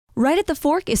Right at the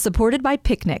Fork is supported by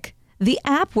Picnic, the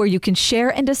app where you can share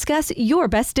and discuss your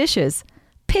best dishes.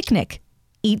 Picnic.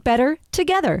 Eat better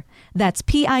together. That's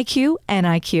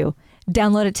PIQNIQ.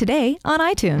 Download it today on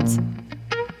iTunes.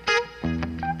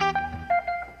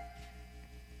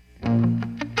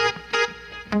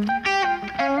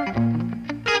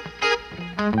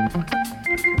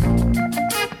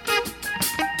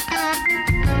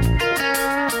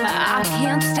 I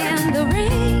can't stand the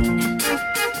rain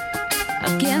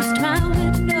against my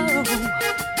window,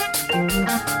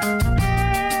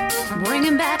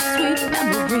 bringing back sweet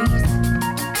memories.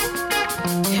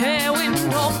 Hey,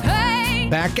 window pane.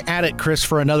 Back at it, Chris,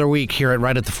 for another week here at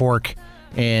Right at the Fork.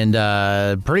 And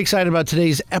pretty excited about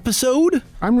today's episode.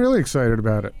 I'm really excited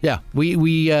about it. Yeah, we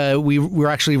were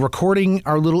actually recording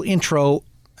our little intro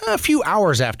a few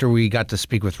hours after we got to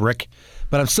speak with Rick,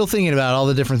 but I'm still thinking about all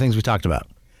the different things we talked about.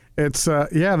 It's there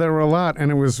were a lot,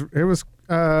 and it was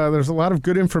there's a lot of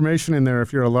good information in there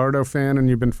if you're a Lardo fan and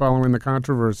you've been following the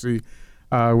controversy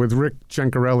with Rick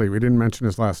Gencarelli. We didn't mention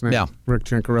his last name. Yeah. Rick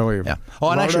Gencarelli of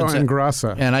Lardo and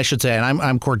Grassa. And I should say, and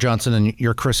I'm Court Johnson, and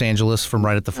you're Chris Angeles from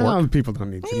Right at the Fork. Oh, people don't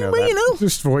need to know well, that. you know.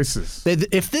 Just voices.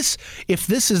 If this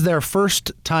is their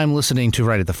first time listening to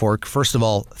Right at the Fork, first of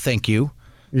all, thank you.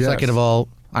 Yes. Second of all,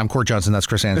 I'm Court Johnson. That's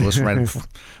Chris Angeles from Right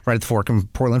at the Fork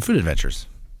and Portland Food Adventures.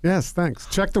 Yes, thanks.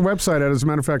 Check the website out. As a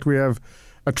matter of fact, we have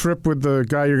a trip with the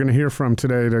guy you're going to hear from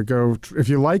today to go, if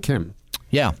you like him.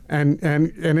 Yeah. And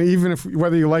even if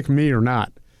whether you like me or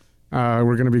not,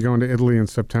 we're going to be going to Italy in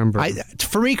September.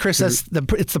 For me, Chris, it's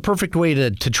the perfect way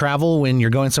to travel when you're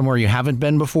going somewhere you haven't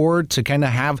been before. To kind of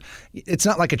have, it's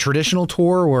not like a traditional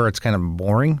tour where it's kind of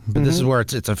boring, but this is where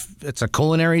it's a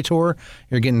culinary tour.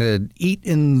 You're getting to eat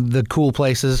in the cool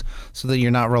places, so that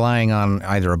you're not relying on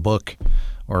either a book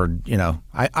or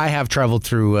I have traveled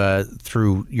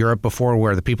through Europe before,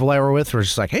 where the people I were with were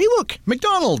just like, hey, look,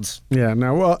 McDonald's. Yeah.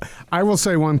 No. Well, I will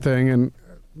say one thing, and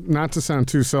not to sound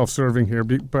too self-serving here,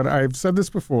 but I've said this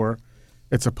before.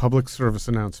 It's a public service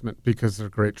announcement because they're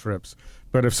great trips.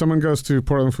 But if someone goes to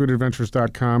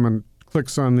PortlandFoodAdventures.com and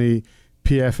clicks on the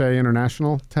PFA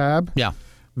International tab,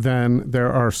 then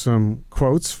there are some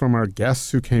quotes from our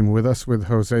guests who came with us with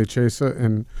Jose Chesa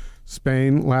in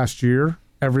Spain last year.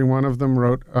 Every one of them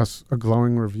wrote us a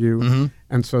glowing review.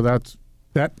 And so that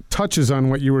touches on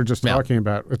what you were just talking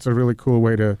about. It's a really cool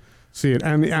way to see it.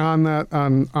 And on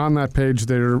that page,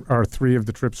 there are 3 of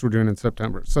the trips we're doing in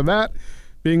September. So that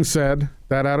being said,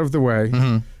 that out of the way,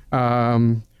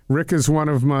 Rick is one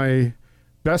of my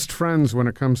best friends when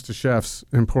it comes to chefs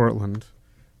in Portland.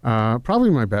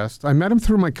 Probably my best. I met him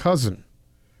through my cousin,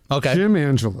 Jim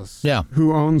Angeles,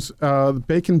 who owns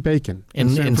Bacon in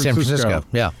San Francisco.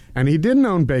 Yeah. And he didn't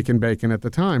own Bacon at the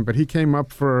time, but he came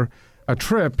up for a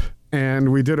trip, and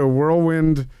we did a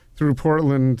whirlwind through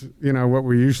Portland, what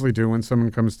we usually do when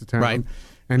someone comes to town. Right.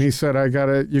 And he said,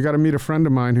 you got to meet a friend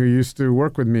of mine who used to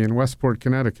work with me in Westport,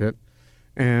 Connecticut,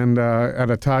 and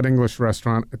at a Todd English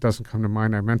restaurant. It doesn't come to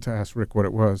mind. I meant to ask Rick what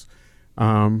it was.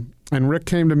 And Rick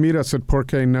came to meet us at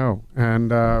Porque No,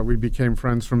 and we became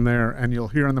friends from there. And you'll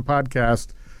hear on the podcast,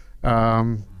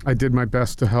 I did my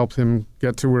best to help him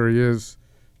get to where he is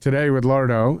today with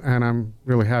Lardo, and I'm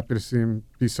really happy to see him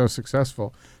be so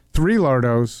successful. 3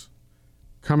 Lardos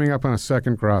coming up on a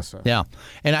second Grassa. Yeah,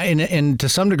 and to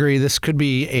some degree, this could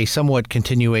be a somewhat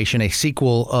continuation, a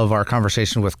sequel of our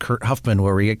conversation with Kurt Huffman,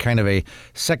 where we get kind of a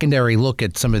secondary look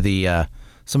at some of the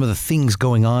things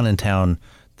going on in town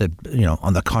that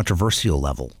on the controversial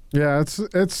level. Yeah,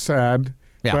 it's sad,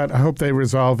 but I hope they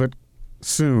resolve it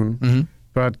soon.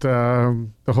 But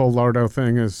the whole Lardo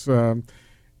thing is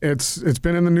it's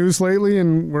been in the news lately,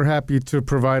 and we're happy to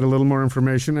provide a little more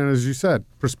information and, as you said,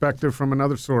 perspective from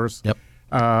another source.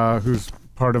 Who's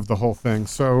part of the whole thing.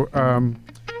 So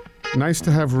nice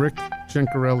to have Rick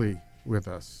Gencarelli with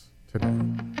us today.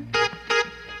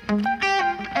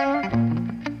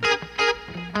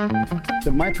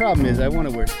 So my problem is I want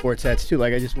to wear sports hats too.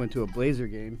 Like I just went to a Blazer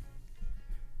game,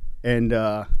 and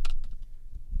I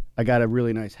got a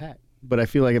really nice hat. But I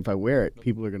feel like if I wear it,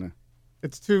 people are gonna.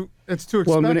 It's too expensive.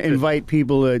 Well, I'm going to invite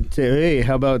people to say, hey,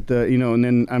 how about and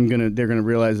then they're going to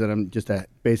realize that I'm just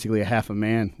basically a half a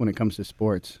man when it comes to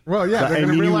sports. Well, yeah, they're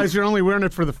going to realize you're only wearing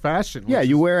it for the fashion. Yeah,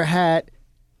 you wear a hat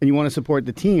and you want to support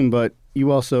the team, but you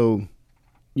also,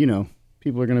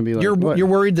 people are going to be like, You're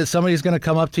worried that somebody's going to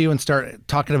come up to you and start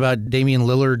talking about Damian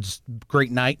Lillard's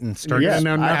great night and start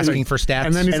asking for stats.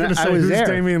 And then he's going to say, who's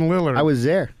Damian Lillard? I was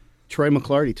there. Troy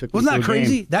McClarty took me Wasn't to that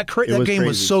crazy? Game. That game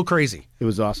was so crazy. It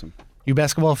was awesome. You a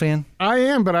basketball fan? I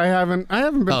am, but I haven't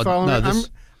been following it.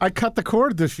 I cut the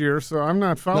cord this year, so I'm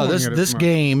not following No, it.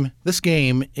 this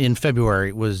game in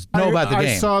February was about the game.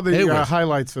 I saw the It was-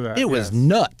 highlights of that. It was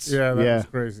nuts. Yeah, that Yeah. was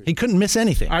crazy. He couldn't miss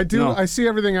anything. I see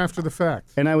everything after the fact.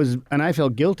 And I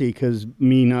felt guilty because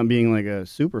me not being like a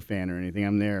super fan or anything,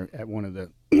 I'm there at one of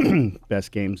the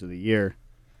best games of the year.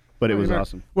 But it was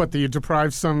awesome. What, do you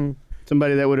deprive some?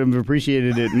 Somebody that would have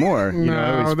appreciated it more. You know,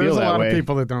 I always there's feel a that lot way. of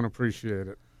people that don't appreciate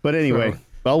it. But anyway,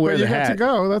 I'll wear But the you hat. get to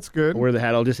go. That's good. I'll wear the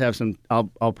hat. I'll just have some.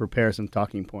 I'll prepare some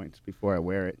talking points before I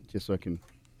wear it, just so I can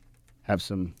have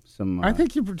some. I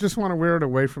think you just want to wear it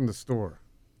away from the store.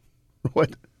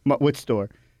 Which store?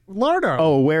 Lardo.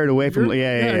 Oh, wear it away from. Your-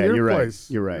 Yeah. your You're right. place,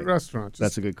 You're right. your restaurant.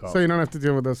 That's a good call. So you don't have to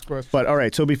deal with those questions. But all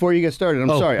right. So before you get started, I'm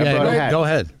sorry. I brought a hat. Go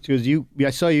ahead. Because I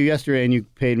saw you yesterday and you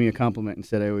paid me a compliment and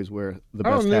said I always wear the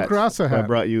best new hats. Grassa So I hat.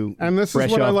 brought you. And this fresh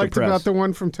is what I off the liked press. about the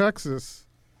one from Texas.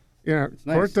 Yeah,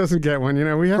 nice. Court doesn't get one. You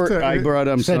know, we have to. I brought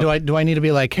So do I need to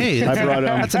be like, hey, I brought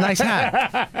that's a nice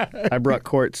hat. I brought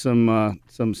Court some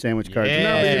sandwich cards. Yeah.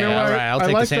 No, but you know all what? right, I'll I take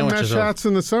the like the sandwiches mesh off. hats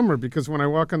in the summer because when I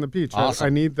walk on the beach, Awesome. I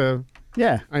need the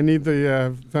Yeah.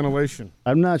 ventilation.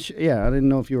 I'm not sure. Yeah, I didn't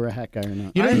know if you were a hat guy or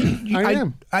not. You know, I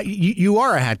am. You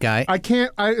are a hat guy. I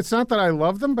can't. It's not that I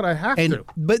love them, but I have to.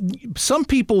 But some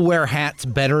people wear hats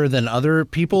better than other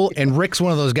people, and Rick's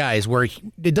one of those guys where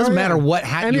it doesn't matter what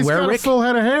hat and you he's wear, got Rick. a full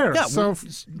head of hair. Yeah, so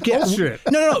get- bullshit.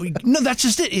 No. That's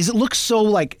just it. Is it looks so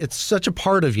like it's such a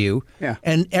part of you. Yeah.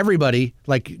 And everybody,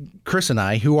 like Chris and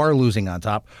I, who are losing on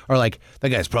top, are like, that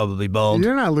guy's probably bald.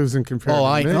 You're not losing compared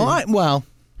Oh, to me.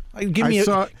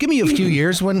 give me a few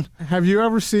years when. Have you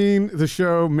ever seen the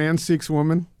show Man Seeks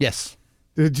Woman? Yes.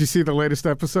 Did you see the latest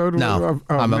episode? No.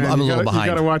 Oh, I'm man, a little behind.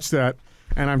 You got to watch that.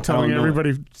 And I'm telling know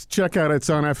everybody, check out it's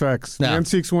on FX. No. Man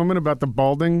Seeks Woman about the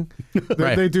balding.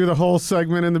 Right. They do the whole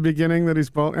segment in the beginning that he's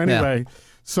bald. Anyway,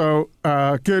 so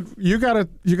good. You gotta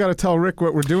tell Rick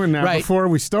what we're doing now Right. before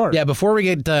we start. Yeah, before we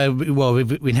get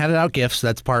we handed out gifts.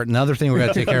 That's part. Another thing we're going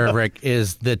to take care of, Rick,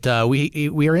 is that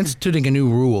we are instituting a new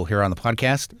rule here on the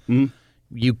podcast. Mm-hmm.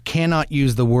 You cannot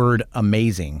use the word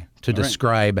amazing to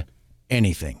describe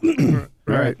anything.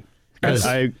 Right. Because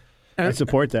I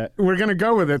support that. We're gonna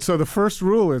go with it. So the first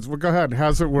rule is, go ahead.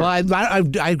 How's it work?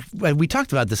 well, we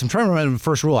talked about this. I'm trying to remember the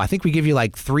first rule. I think we give you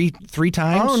like three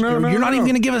times. Oh, no, You're not even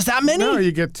going to give us that many. No,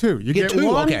 you get two. You get two?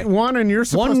 one, Okay. one, and you're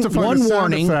supposed to find one a sound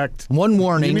warning. effect. One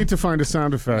warning. You need to find a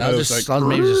sound effect. I'll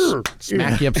maybe just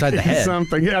smack you upside the head.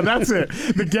 Something. Yeah, that's it.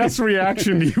 The guest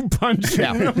reaction, you punch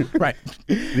Yeah, him. right.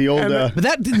 The old.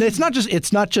 But it's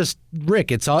not just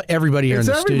Rick. It's everybody here It's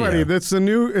in the everybody.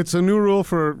 studio. It's a new rule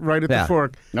for right at Yeah. the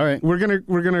fork. All right. We're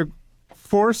gonna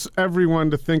force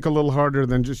everyone to think a little harder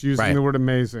than just using Right. the word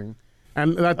amazing,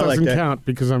 and that I like doesn't that. count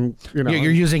because I'm You're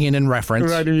using it in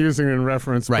reference. Right, I'm using it in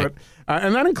reference. Right. But,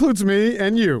 and that includes me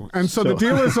and you. And so the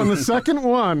deal is on the second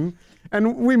one,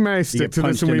 and we may stick get to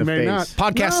this punched and we in the may face.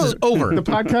 not. Podcast is over. The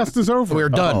podcast is over. We're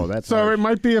done. Oh, that's So harsh. it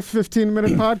might be a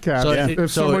 15-minute podcast So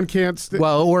if someone can't.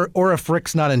 Well, or if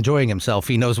Rick's not enjoying himself,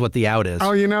 he knows what the out is.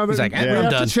 Oh, you know, He's like, we I'm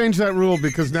have done. to change that rule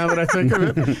because now that I think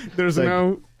of it, there's like-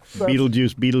 no.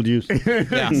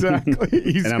 Beetlejuice. Yeah. Exactly.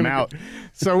 He's And I'm gonna- out.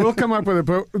 So we'll come up with it,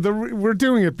 but we're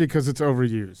doing it because it's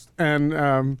overused,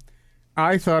 and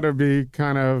I thought it'd be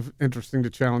kind of interesting to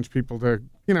challenge people to.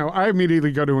 I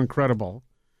immediately go to incredible,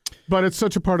 but it's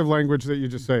such a part of language that you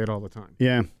just say it all the time.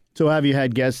 Yeah. So have you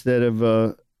had guests that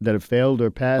have failed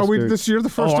or passed? Oh, or- this year the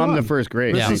first Oh, one. I'm the first.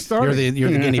 Great. This Yeah, is starting. you're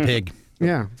the guinea pig.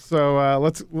 Yeah. So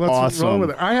let's roll Awesome. with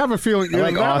it. I have a feeling I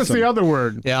like that was awesome. the other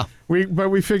word. Yeah. But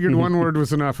we figured one word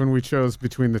was enough, and we chose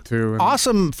between the two. And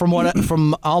Awesome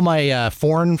from all my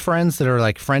foreign friends that are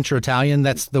like French or Italian.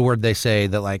 That's the word they say.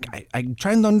 That like I'm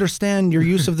trying to understand your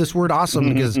use of this word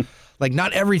awesome because like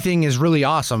not everything is really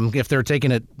awesome if they're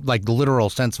taking it like the literal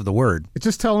sense of the word.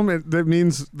 Just tell them that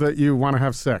means that you want to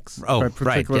have sex. Oh, that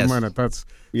right, particular yes. minute. That's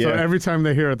Yeah. so every time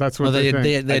they hear it, that's what Well, they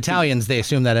think. the Italians they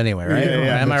assume that anyway, right?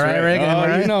 Yeah, Am I that's right, Rick? Am I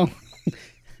right? You know,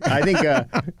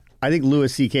 I think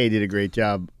Louis C.K. did a great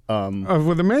job.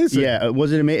 With amazing. Yeah,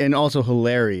 was it amazing and also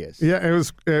hilarious? Yeah, it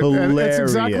was. And it's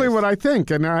exactly Hilarious. what I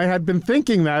think, and I had been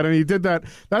thinking that, and he did that.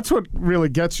 That's what really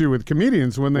gets you with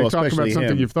comedians when they Well, talk about especially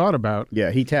something him. you've thought about.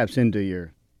 Yeah, he taps into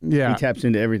Yeah. he taps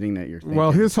into everything that you're thinking.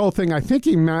 Well, his whole thing, I think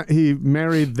he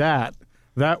married that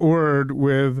word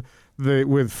with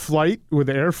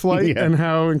air flight Yeah. and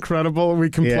how incredible we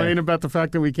complain about the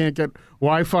fact that we can't get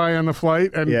Wi-Fi on the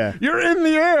flight and Yeah. you're in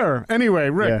the air. Anyway,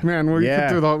 Rick, Yeah. man,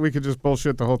 Yeah. we could just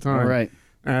bullshit the whole time. All right.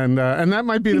 And that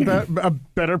might be a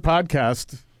better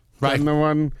podcast Right. than the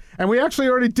one. And we actually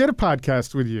already did a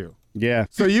podcast with you. Yeah.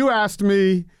 So you asked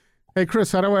me, "Hey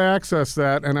Chris, how do I access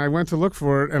that?" And I went to look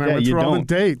for it, and I Yeah, went you through all the don't.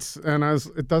 dates, and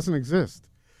it doesn't exist.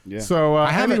 Yeah. So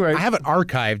I have anyway, it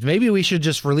archived. Maybe we should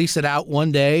just release it out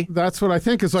one day. that's what I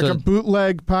think is like a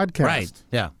bootleg podcast. Right.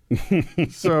 Yeah.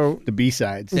 So The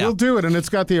B-sides. Yeah. we'll do it, and it's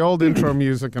got the old intro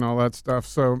music and all that stuff.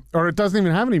 So, or it doesn't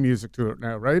even have any music to it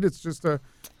now, right? It's just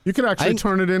you could actually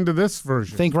turn it into this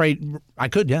version. I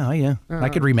could. Yeah. I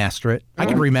could remaster it. I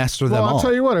could remaster them well, all. I'll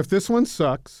tell you what. If this one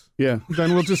sucks, Yeah.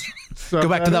 then we'll just Go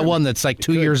back to that one that's like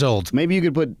 2 years old. Maybe you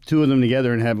could put two of them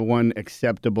together and have one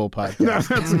acceptable podcast.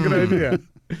 That's a good idea.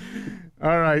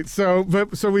 All right, so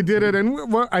we did it, and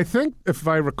I think, if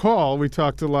I recall, we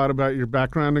talked a lot about your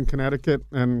background in Connecticut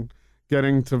and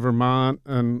getting to Vermont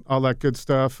and all that good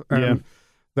stuff. And Yeah.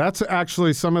 that's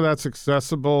actually, some of that's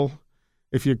accessible.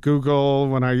 If you Google,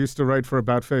 when I used to write for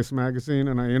About Face magazine,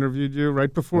 and I interviewed you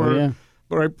right before, Oh,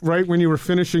 yeah. right when you were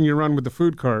finishing your run with the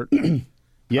food cart.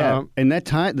 Yeah, and the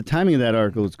timing of that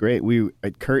article was great.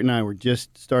 Kurt and I were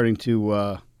just starting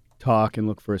to talk and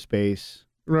look for a space,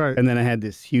 Right. and then I had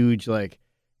this huge, like,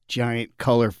 giant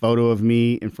color photo of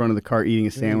me in front of the cart eating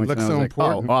a sandwich, looks and I was so like,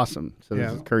 important. "Oh, awesome!" So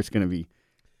Yeah. Kurt's going to be.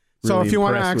 So really if you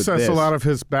want to impressed with access a this. lot of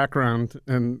his background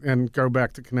and go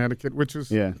back to Connecticut, which is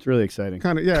Yeah, it's really exciting.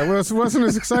 kind of, well, it wasn't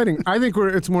as exciting. I think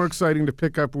it's more exciting to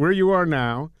pick up where you are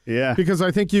now. Yeah. Because I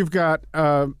think you've got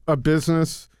a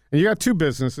business, and you got two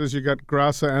businesses. You got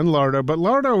Grassa and Lardo, but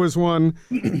Lardo is one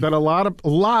that a lot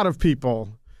of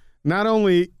people, not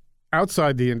only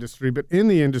outside the industry but in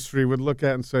the industry, would look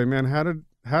at and say, "Man,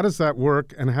 how does that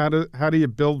work? And how do you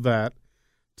build that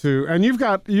to?" And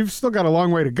you've still got a long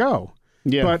way to go.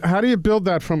 Yeah. But how do you build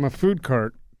that from a food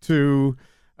cart to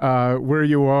where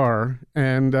you are?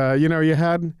 And you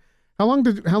had how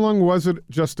long was it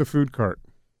just a food cart?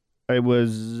 It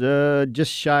was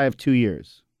just shy of 2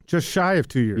 years. Just shy of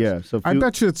 2 years. Yeah. So I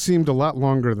bet you it seemed a lot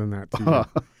longer than that to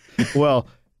you. well,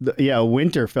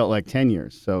 winter felt like 10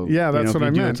 years. So Yeah, that's if what you I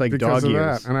do, meant It's like because dog of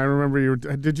years. that. And I remember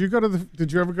Did you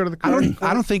ever go to the cart?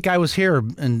 I don't think I was here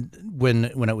when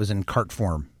it was in cart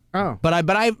form. Oh. But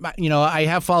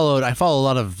I follow a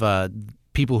lot of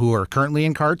people who are currently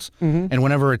in carts, and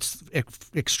whenever it's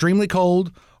extremely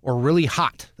cold or really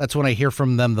hot, that's when I hear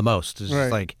from them the most. It's just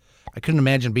Right. like, I couldn't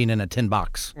imagine being in a tin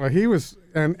box. Well, he was,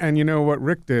 and you know what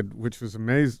Rick did, which was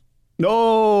amazing. No.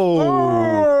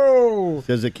 Oh!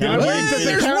 Does it count?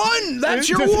 There's one. That's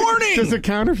your warning. Does it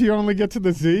count if you only get to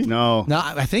the Z? No. No,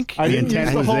 I think I didn't use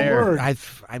intent the was whole there. word. I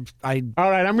All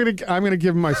right, I'm gonna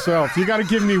give him myself. You got to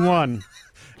give me one.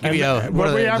 give you a,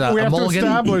 But we have to mulligan?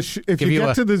 establish if Give you you get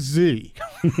a- to the Z,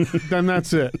 then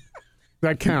that's it.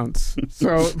 That counts.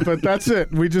 So, but that's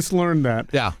it. We just learned that.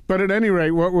 Yeah. But at any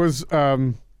rate, what was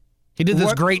He did this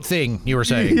What- great thing you were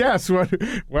saying. yes?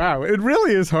 Wow, it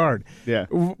really is hard. Yeah.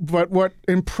 But what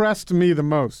impressed me the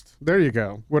most, there you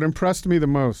go. What impressed me the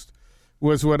most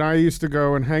was when I used to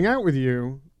go and hang out with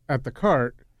you at the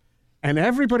cart, and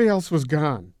everybody else was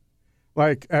gone,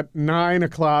 like at 9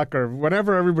 o'clock or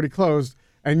whenever everybody closed,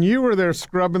 and you were there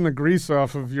scrubbing the grease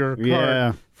off of your cart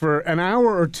Yeah. for an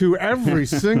hour or two every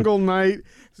single night,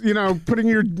 putting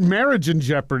your marriage in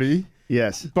jeopardy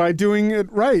Yes. by doing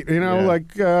it right. Yeah.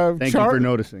 Like Thank you for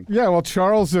noticing. Yeah, well,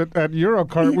 Charles at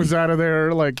Eurocart was out of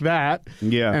there like that.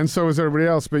 Yeah. And so was everybody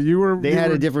else. But you were. They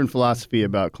had a different philosophy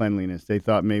about cleanliness. They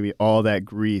thought maybe all that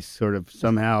grease sort of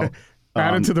somehow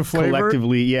Added to the flavor?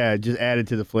 Collectively, just added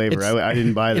to the flavor. I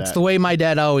didn't buy that. It's the way my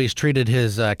dad always treated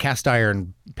his cast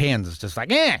iron pans. It's just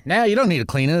like, no, you don't need to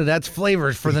clean it. That's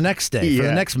flavors for the next day, for the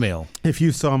Yeah. next meal. If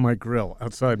you saw my grill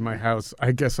outside my house,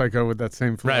 I guess I go with that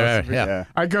same Right, philosophy. yeah.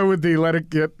 I go with the let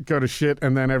it go to shit,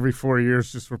 and then every 4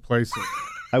 years just replace it.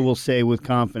 I will say with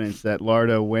confidence that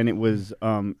Lardo, when it was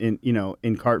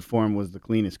in cart form, was the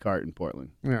cleanest cart in Portland.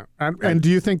 Yeah. And do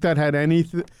you think that had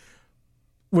anything?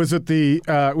 Was it the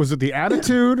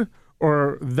attitude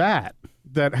or that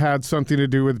had something to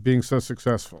do with being so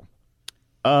successful?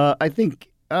 I think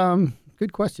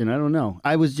good question. I don't know.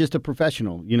 I was just a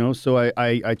professional, so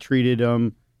I treated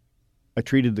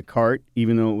the cart,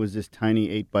 even though it was this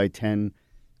tiny 8x10,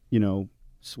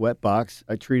 sweat box.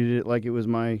 I treated it like it was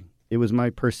my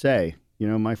per se,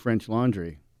 my French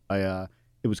laundry.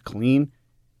 It was clean.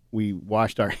 We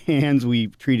washed our hands. We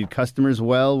treated customers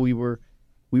well. We were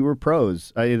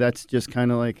pros. That's just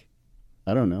kind of like,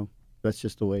 I don't know. That's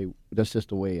just the way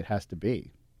it has to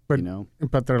be.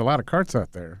 But there are a lot of carts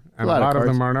out there, and a lot of lot of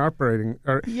them carts. aren't operating.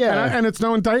 Yeah. and it's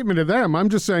no indictment of them. I'm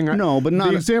just saying. No, but not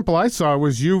the a- example I saw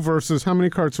was you versus how many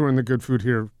carts were in the Good Food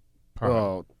Here pod?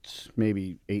 Well,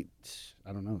 maybe 8,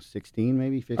 I don't know, 16,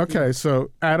 maybe 15. Okay,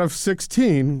 so out of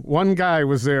 16, one guy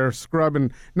was there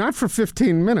scrubbing, not for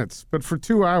 15 minutes, but for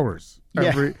 2 hours,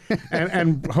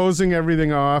 and hosing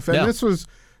everything off. And Yeah.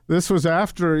 this was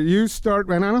after you start,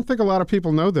 and I don't think a lot of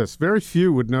people know this. Very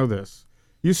few would know this.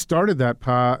 you started that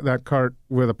cart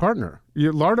with a partner.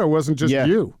 Lardo wasn't just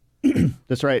you.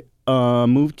 That's right.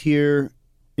 Moved here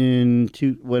in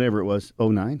whatever it was,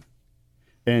 2009,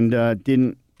 and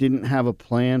didn't have a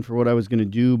plan for what I was going to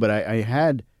do. But I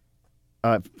had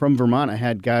from Vermont, I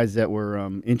had guys that were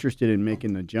interested in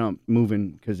making the jump,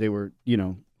 moving because they were,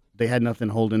 they had nothing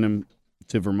holding them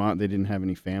to Vermont. They didn't have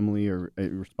any family or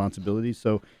responsibilities.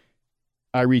 So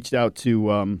I reached out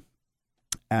to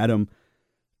Adam.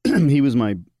 He was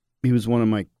one of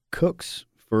my cooks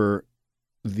for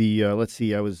the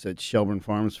I was at Shelburne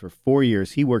Farms for 4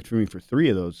 years. He worked for me for 3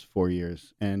 of those 4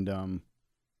 years, and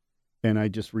I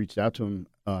just reached out to him.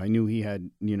 I knew he had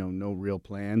no real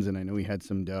plans, and I knew he had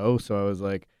some dough, so I was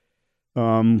like,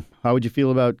 how would you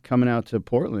feel about coming out to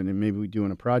Portland and maybe we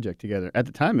doing a project together? At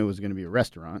the time, it was going to be a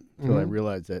restaurant until I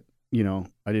realized that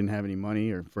I didn't have any money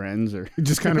or friends, or you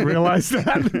just kind of realized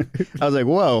that. I was like,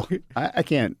 whoa, I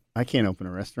can't open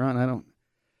a restaurant.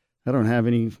 I don't have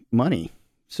any money.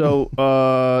 So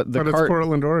but it's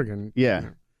Portland, Oregon. Yeah.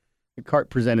 The cart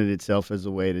presented itself as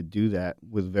a way to do that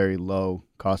with very low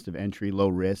cost of entry, low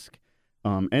risk.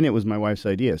 And it was my wife's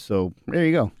idea. So there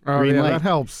you go. Oh, Green yeah, light. that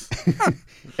helps.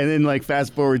 And then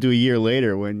fast forward to a year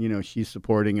later when, she's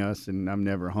supporting us and I'm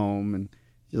never home. And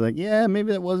she's like, yeah,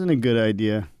 maybe that wasn't a good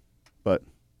idea. But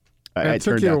it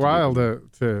took you a while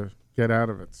to get out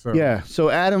of it. So yeah. So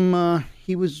Adam,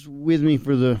 he was with me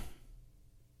for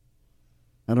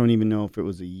I don't even know if it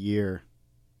was a year.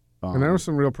 And there were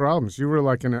some real problems. You were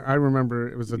I remember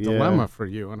it was a dilemma for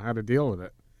you on how to deal with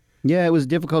it. Yeah, it was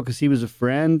difficult because he was a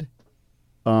friend,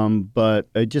 but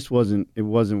it just wasn't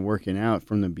working out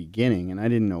from the beginning, and I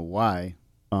didn't know why.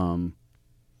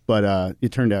 But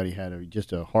it turned out he had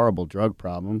just a horrible drug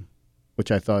problem,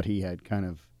 which I thought he had kind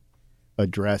of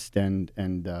addressed and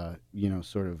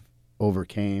sort of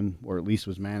overcame, or at least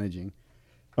was managing,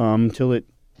 until it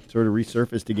sort of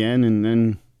resurfaced again, and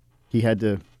then he had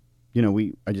to,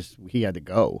 he had to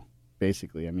go,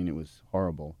 basically. I mean, it was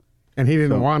horrible. And he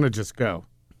didn't want to just go.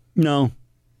 No,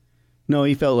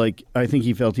 I think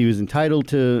he felt he was entitled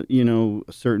to,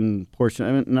 a certain portion.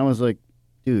 And I was like,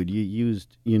 dude, you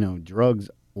used, drugs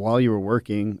while you were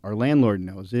working. Our landlord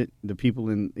knows it. The people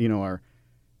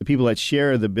the people that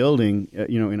share the building,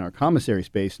 in our commissary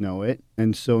space know it.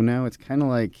 And so now it's kind of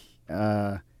like,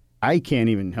 I can't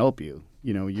even help you.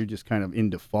 You're just kind of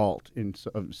in default in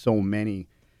so many,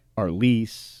 our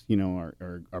lease,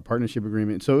 our partnership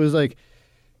agreement. So it was like,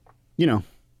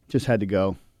 just had to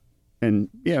go. And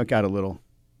yeah, it got a little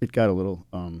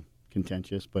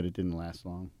contentious, but it didn't last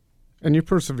long. And you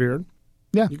persevered.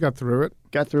 Yeah. You got through it.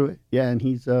 Yeah. And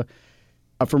he's,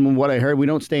 from what I heard, we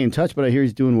don't stay in touch, but I hear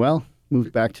he's doing well.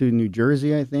 Moved back to New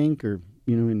Jersey, I think, or,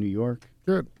 in New York.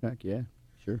 Good. Heck yeah,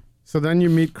 sure. So then you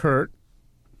meet Kurt.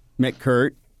 Met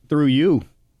Kurt through you.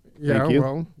 Yeah, Thank you.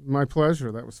 Well, my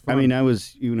pleasure. That was fun. I mean, I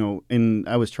was, and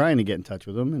I was trying to get in touch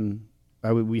with him, and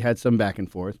we had some back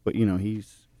and forth, but, he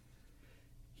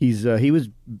was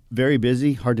very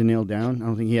busy, hard to nail down. I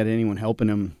don't think he had anyone helping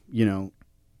him,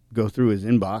 go through his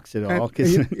inbox at all,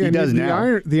 because he does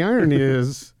now. The irony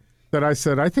is that I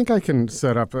said, I think I can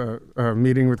set up a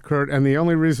meeting with Kurt, and the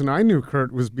only reason I knew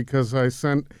Kurt was because I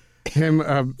sent him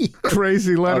a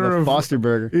crazy letter of Foster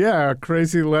Burger. Yeah, a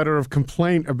crazy letter of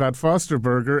complaint about Foster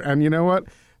Burger. And you know what?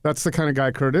 That's the kind of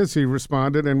guy Kurt is. He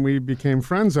responded, and we became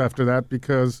friends after that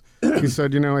because he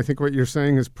said, I think what you're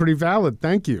saying is pretty valid.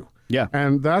 Thank you. Yeah.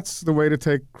 And that's the way to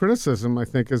take criticism, I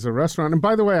think, as a restaurant. And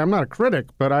by the way, I'm not a critic,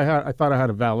 but I thought I had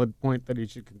a valid point that he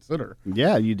should consider.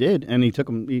 Yeah, you did. And he took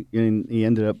him, he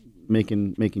ended up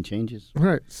making changes.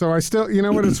 Right. So I still,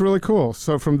 what, it's really cool.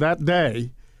 So from that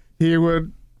day, he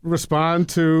would respond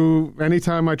to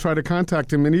anytime I try to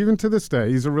contact him, and even to this day,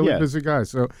 he's a really busy guy.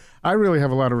 So I really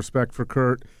have a lot of respect for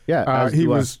Kurt. Yeah,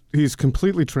 he's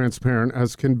completely transparent,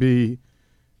 as can be,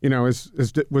 as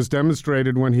was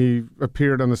demonstrated when he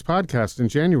appeared on this podcast in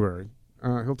January.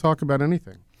 He'll talk about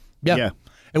anything. Yeah.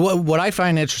 And what I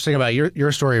find interesting about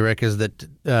your story, Rick, is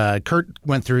that Kurt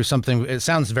went through something. It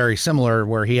sounds very similar,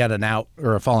 where he had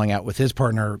a falling out with his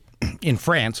partner in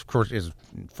France. Of course, is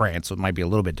in France, so it might be a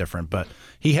little bit different. But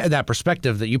he had that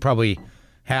perspective that you probably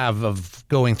have of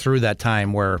going through that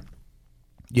time where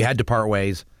you had to part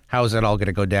ways. How is that all going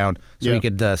to go down? So he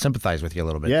could sympathize with you a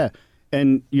little bit. Yeah,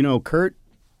 and Kurt,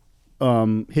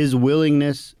 his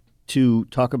willingness to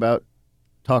talk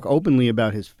openly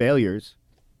about his failures,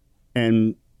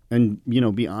 and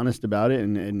be honest about it,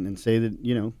 and say that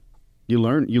you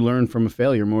learn from a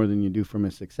failure more than you do from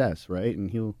a success, right? And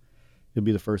he'll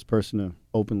be the first person to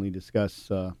openly discuss,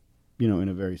 in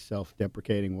a very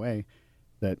self-deprecating way,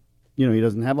 that he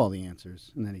doesn't have all the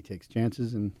answers, and that he takes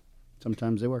chances, and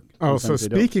Sometimes they work. Oh, Sometimes so they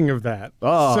don't. speaking of that,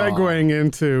 Oh. segueing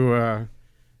into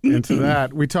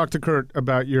that, we talked to Kurt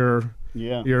about your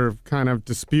kind of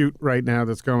dispute right now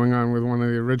that's going on with one of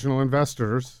the original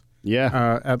investors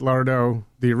at Lardo,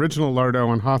 the original Lardo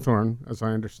on Hawthorne, as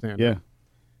I understand it. Yeah.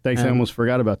 Thanks. I almost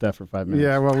forgot about that for 5 minutes.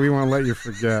 Yeah, well, we won't let you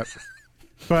forget.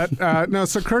 But no,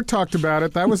 so Kurt talked about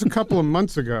it. That was a couple of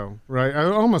months ago, right?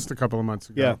 Almost a couple of months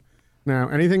ago. Yeah. Now,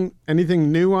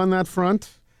 anything new on that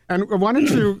front? And why don't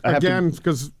you, again,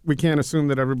 because we can't assume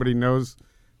that everybody knows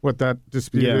what that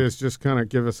dispute is, just kind of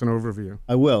give us an overview.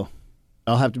 I will.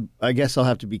 I guess I'll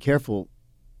have to be careful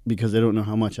because I don't know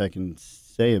how much I can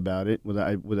say about it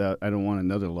without I don't want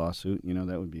another lawsuit.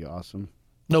 That would be awesome.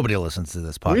 Nobody listens to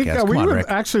this podcast. Come on, Rick.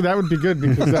 Actually, that would be good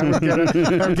because that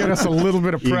would get us a little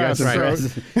bit of press.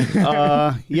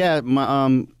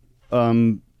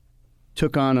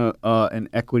 Took on an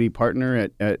equity partner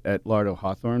at Lardo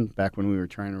Hawthorne back when we were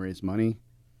trying to raise money.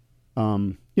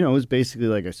 It was basically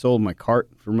like I sold my cart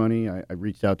for money. I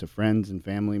reached out to friends and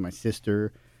family. My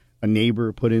sister, a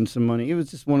neighbor put in some money. It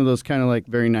was just one of those kind of like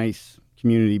very nice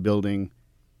community building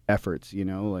efforts,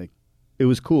 like it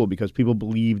was cool because people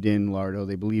believed in Lardo.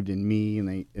 They believed in me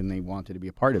and they wanted to be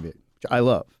a part of it, which I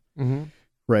love. Mm-hmm.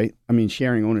 Right? I mean,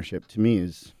 sharing ownership to me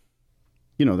is,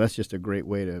 that's just a great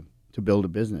way to build a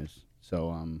business.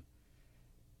 So,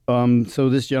 so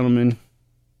this gentleman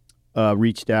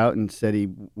reached out and said he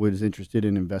was interested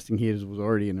in investing. He was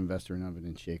already an investor in Oven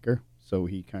and Shaker, so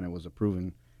he kind of was a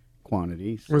proven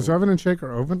quantity. So. Was Oven and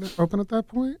Shaker open at that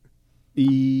point?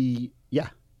 Yeah.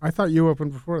 I thought you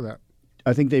opened before that.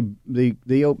 I think they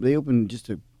opened just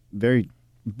very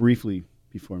briefly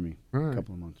before me, a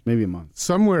couple of months, maybe a month.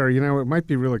 Somewhere, it might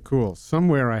be really cool.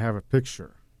 Somewhere I have a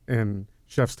picture in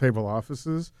Chef's Table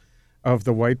offices of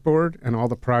the whiteboard and all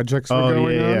the projects were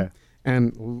going on. Yeah.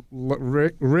 And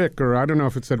Rick, or I don't know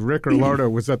if it said Rick or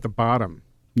Lardo, was at the bottom.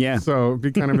 Yeah. So it'd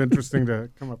be kind of interesting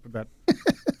to come up with that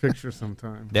picture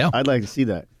sometime. Yeah. I'd like to see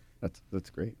that.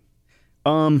 That's great.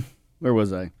 Where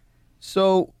was I?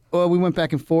 So we went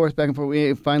back and forth.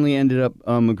 We finally ended up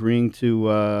agreeing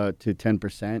to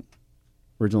 10%.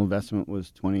 Original investment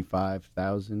was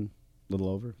 $25,000, a little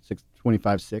over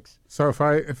 25.6. So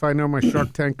if I know my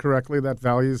Shark Tank correctly, that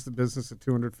values the business at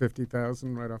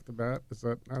 $250,000 right off the bat. Is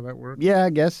that how that works? Yeah, I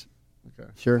guess.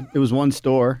 Okay. Sure. It was one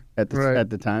store at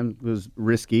the time. It was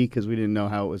risky because we didn't know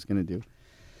how it was going to do.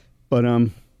 But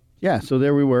so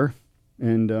there we were,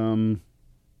 and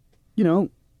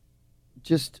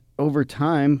just over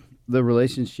time, the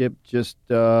relationship just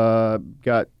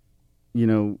got,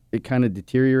 it kind of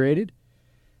deteriorated,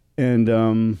 and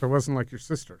So it wasn't like your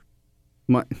sister.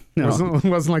 No, It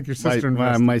wasn't like your sister.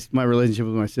 My relationship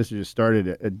with my sister just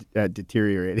started at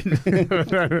deteriorated.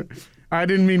 I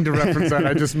didn't mean to reference that.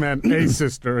 I just meant a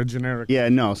sister, a generic. Yeah,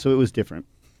 no. So it was different.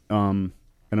 And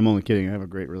I'm only kidding. I have a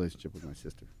great relationship with my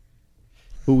sister.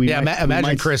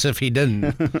 Imagine Chris if he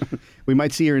didn't. We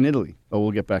might see her in Italy. Oh,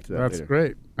 we'll get back to that That's later.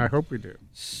 great. I hope we do.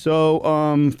 So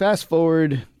fast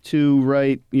forward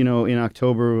to in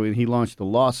October when he launched a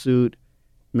lawsuit,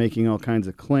 making all kinds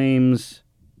of claims,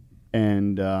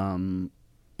 and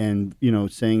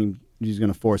saying he's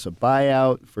going to force a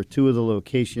buyout for 2 of the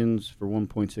locations for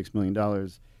 $1.6 million.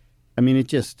 I mean, it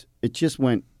just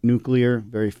went nuclear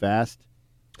very fast.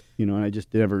 And I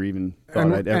just never even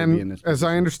thought I'd ever be in this position. As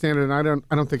I understand it, and I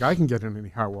don't think I can get in any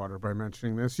hot water by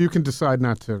mentioning this. You can decide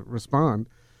not to respond.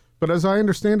 But as I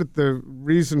understand it, the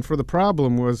reason for the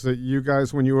problem was that you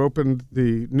guys, when you opened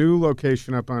the new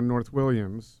location up on North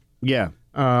Williams, you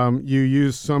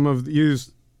used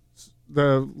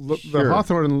the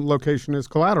Hawthorne location as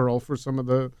collateral for some of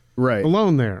the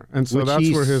loan there, and so which that's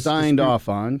he where his signed dispute, off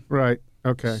on. Right.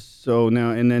 Okay. So now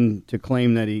and then to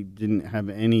claim that he didn't have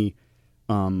any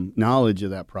knowledge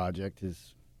of that project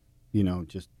is,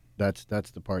 just that's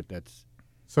the part that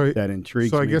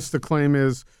intrigues me. So I guess the claim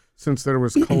is, since there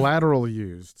was collateral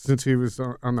used, since he was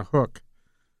on the hook,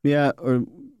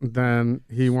 then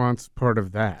he wants part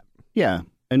of that. Yeah,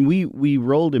 and we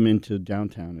rolled him into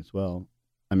downtown as well.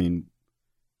 I mean,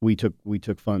 we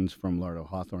took funds from Lardo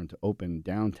Hawthorne to open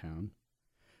downtown,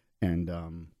 and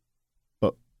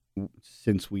but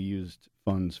since we used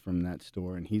funds from that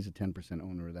store, and he's a 10%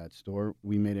 owner of that store,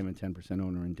 we made him a 10%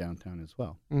 owner in downtown as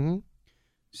well. Mm-hmm.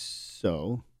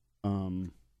 So, So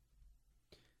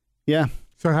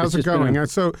how's it going?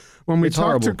 So when we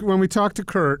talked to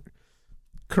Kurt,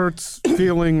 Kurt's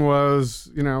feeling was,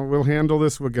 we'll handle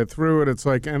this, we'll get through it. It's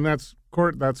like, and that's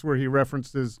where he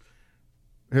referenced his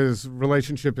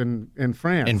relationship in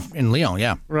France. In Lyon,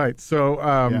 yeah. Right.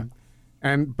 So,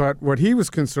 but what he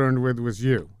was concerned with was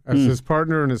you as his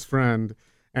partner and his friend,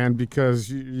 and because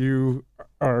you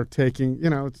are taking.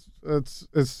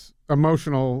 It's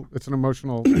emotional. It's an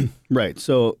emotional. Right.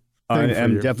 So I thing for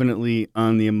am you. definitely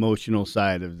on the emotional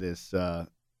side of this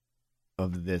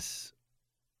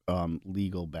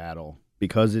legal battle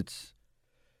because it's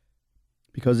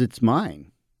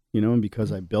mine, and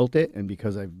because I built it and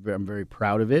because I'm very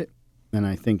proud of it. And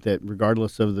I think that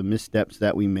regardless of the missteps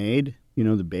that we made,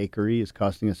 the bakery is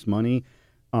costing us money.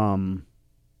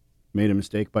 Made a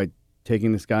mistake by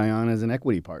taking this guy on as an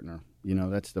equity partner.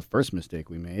 That's the first mistake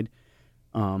we made.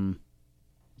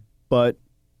 But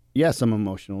yes, I'm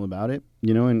emotional about it,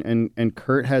 and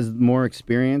Kurt has more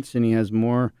experience and he has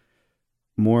more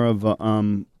of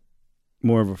a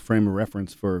frame of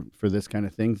reference for this kind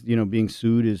of thing. Being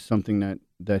sued is something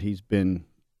that he's been,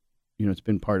 it's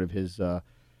been part of his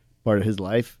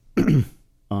life.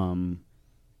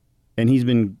 And he's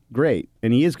been great,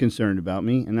 and he is concerned about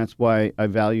me, and that's why I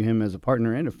value him as a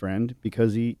partner and a friend,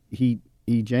 because he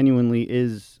genuinely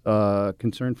is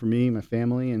concerned for me, my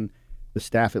family, and the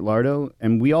staff at Lardo,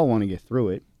 and we all want to get through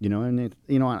it, And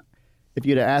if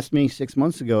you'd have asked me 6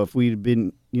 months ago if we'd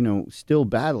been, still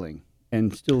battling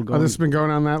and still going, This has been going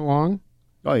on that long?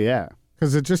 oh yeah,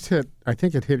 Because it just hit. I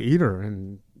think it hit Eater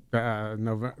in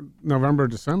November,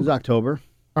 it was December. October,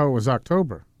 Oh, it was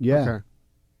October. yeah. Okay.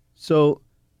 So,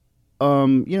 I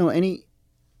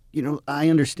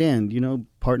understand,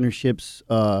 partnerships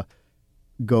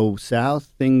go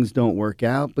south, things don't work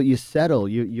out, but you settle,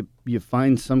 you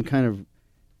find some kind of,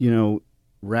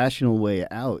 rational way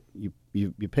out. You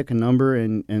pick a number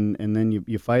and then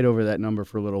you fight over that number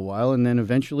for a little while, and then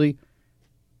eventually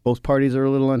both parties are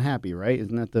a little unhappy, right?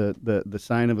 Isn't that the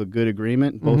sign of a good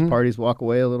agreement? Both parties walk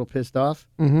away a little pissed off.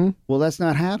 Mm-hmm. Well, that's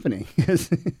not happening because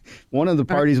one of the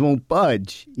parties won't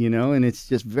budge, and it's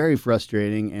just very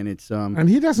frustrating. And it's And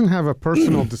he doesn't have a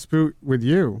personal dispute with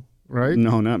you, right?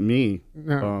 no, not me.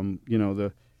 No.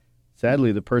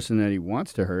 Sadly, the person that he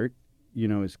wants to hurt,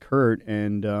 is Kurt,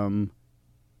 and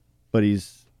but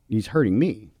he's hurting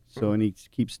me. So, and he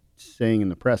keeps saying in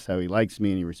the press how he likes me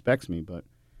and he respects me, but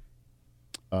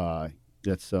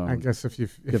that's I guess if you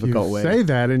difficult way. say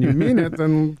that and you mean it,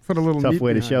 then put a little tough meat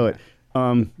way to behind show that.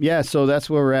 it. Yeah, so that's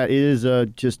where we're at. It is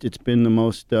it's been the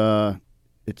most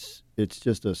it's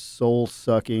just a soul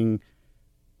sucking,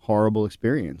 horrible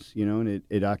experience, and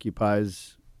it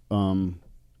occupies a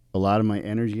lot of my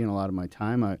energy and a lot of my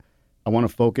time. I want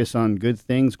to focus on good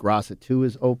things. Grassa 2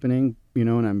 is opening,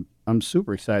 and I'm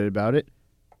super excited about it.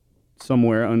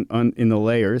 Somewhere in the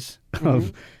layers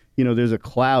of, there's a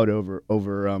cloud over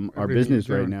our Everything business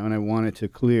you're right doing. now, and I want it to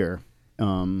clear. But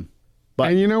And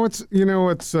what's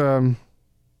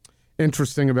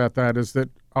interesting about that is that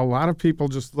a lot of people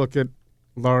just look at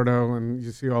Lardo and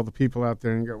you see all the people out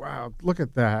there and go, wow, look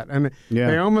at that. And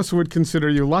Yeah. they almost would consider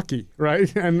you lucky,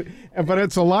 right? But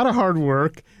it's a lot of hard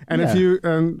work. And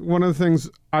and one of the things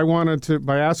I wanted to,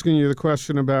 by asking you the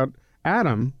question about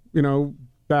Adam,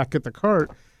 back at the cart,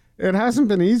 it hasn't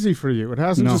been easy for you. It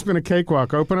hasn't No. just been a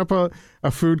cakewalk. Open up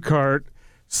a food cart,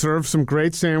 serve some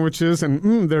great sandwiches,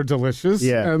 and they're delicious.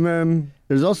 Yeah. And then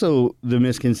there's also the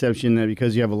misconception that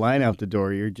because you have a line out the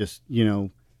door, you're just,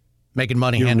 Making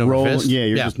money you're hand over rolling, fist.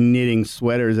 you're just knitting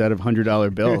sweaters out of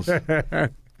 $100 bills.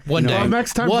 One day. well,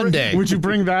 next time, One day. would you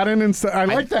bring that in instead? I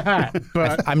like the hat,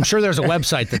 but I'm sure there's a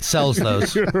website that sells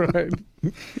those. you're right.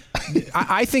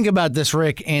 I think about this,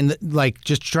 Rick, and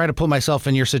just try to put myself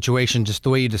in your situation, just the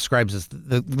way you described this.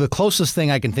 The closest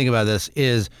thing I can think about this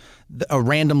is a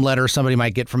random letter somebody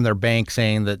might get from their bank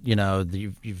saying that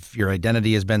your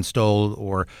identity has been stolen,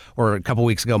 or a couple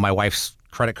weeks ago my wife's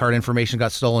credit card information got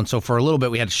stolen. So for a little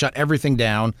bit we had to shut everything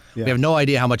down. Yeah. We have no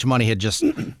idea how much money had just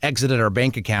exited our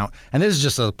bank account, and this is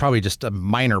just probably just a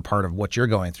minor part of what you're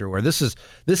going through. Where this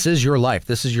is your life.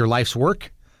 This is your life's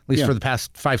work. At least for the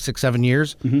past 5, 6, 7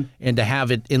 years, and to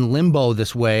have it in limbo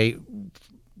this way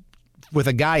with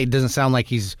a guy, it doesn't sound like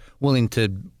he's willing to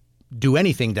do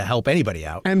anything to help anybody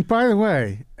out. And by the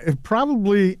way,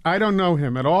 I don't know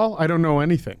him at all. I don't know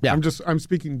anything. Yeah. I'm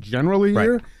speaking generally Right.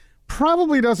 here.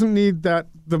 Probably doesn't need the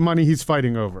money he's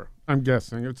fighting over. I'm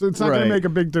guessing it's not going Right. to make a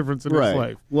big difference in his Right.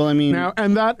 life. Well, I mean, Now,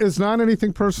 and that is not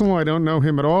anything personal. I don't know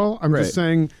him at all. I'm Right. just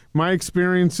saying my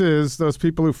experience is those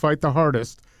people who fight the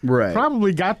hardest right.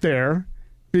 probably got there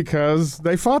because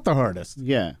they fought the hardest.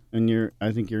 Yeah, and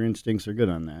I think your instincts are good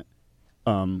on that.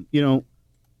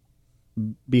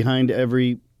 Behind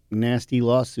every nasty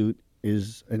lawsuit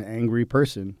is an angry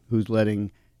person who's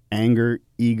letting anger,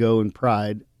 ego, and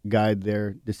pride guide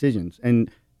their decisions. And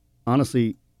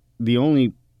honestly, the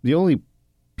only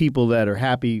people that are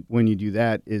happy when you do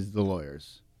that is the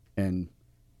lawyers. And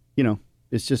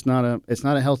it's just not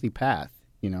a healthy path.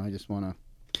 I just want to.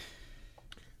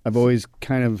 I've always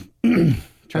kind of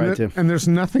tried to. And there's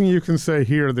nothing you can say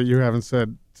here that you haven't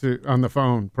said on the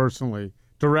phone personally,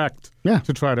 direct,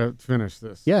 to try to finish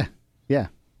this. Yeah.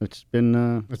 It's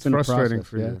been it's been frustrating a process,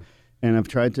 for you. And I've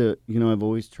tried to, I've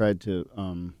always tried to,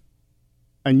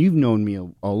 and you've known me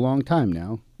a long time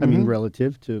now. I mean,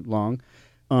 relative to long.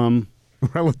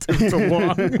 Relative to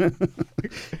long.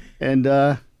 And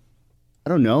I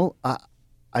don't know.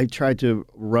 I tried to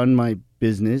run my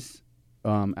business,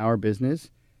 our business,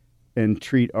 and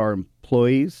treat our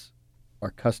employees,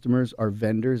 our customers, our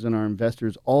vendors, and our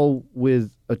investors all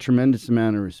with a tremendous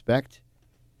amount of respect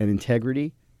and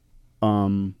integrity.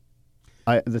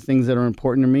 The things that are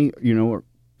important to me, are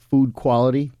food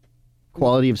quality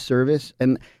of service,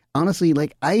 and honestly,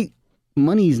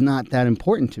 money's not that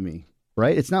important to me,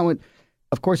 right? It's not what.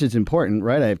 Of course, it's important,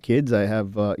 right? I have kids. I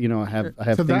have, I have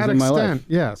to things that in my extent, life.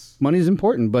 yes, Money's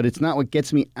important, but it's not what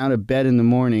gets me out of bed in the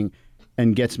morning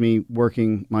and gets me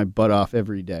working my butt off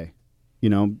every day.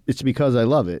 It's because I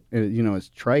love it. As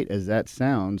trite as that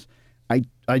sounds, I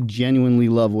genuinely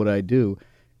love what I do,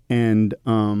 and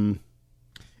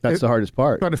that's the hardest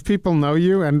part. But if people know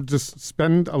you and just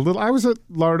spend a little, I was at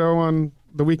Lardo on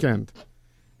the weekend,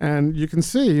 and you can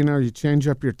see, you change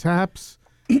up your taps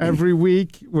every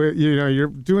week. You're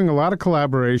doing a lot of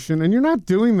collaboration, and you're not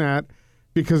doing that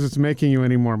because it's making you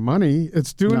any more money.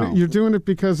 You're doing it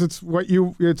because it's where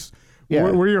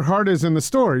your heart is in the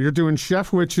store. You're doing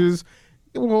chef witches.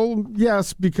 Well,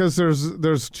 yes, because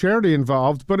there's charity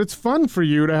involved, but it's fun for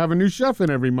you to have a new chef in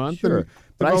every month. Sure. And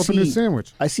develop a new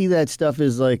sandwich. I see that stuff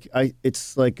as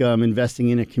it's like investing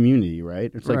in a community, right?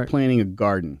 It's like planting a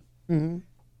garden. Mm-hmm.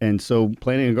 And so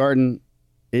planting a garden,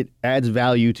 it adds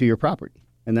value to your property.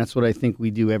 And that's what I think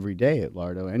we do every day at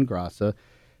Lardo and Grassa.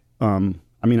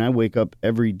 I wake up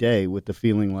every day with the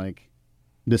feeling like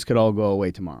this could all go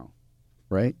away tomorrow,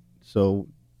 right? So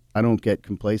I don't get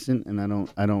complacent, and I don't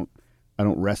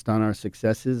rest on our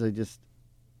successes.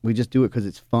 We just do it because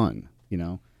it's fun,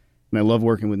 And I love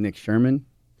working with Nick Sherman.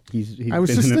 I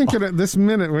was just thinking at this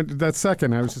minute, that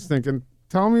second, I was just thinking,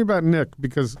 tell me about Nick,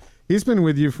 because he's been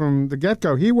with you from the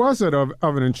get-go. He was at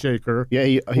Oven and Shaker. Yeah,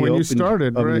 he when you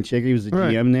started, Oven right? and Shaker. He was the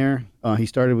GM there. He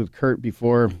started with Kurt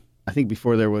before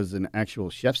there was an actual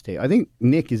chef's table. I think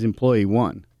Nick is employee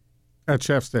 1 at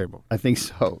Chef's Table. I think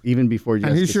so. Even before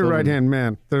Jessica. And he's your Silverman. right-hand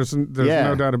man. There's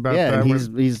no doubt about that. Yeah,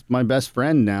 and he's my best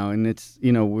friend now, and it's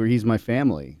he's my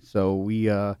family. So we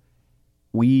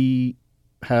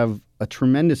have a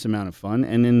tremendous amount of fun.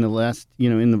 And in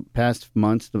the past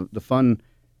months, the fun,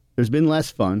 there's been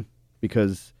less fun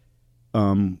because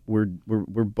we're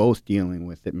both dealing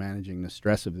with it, managing the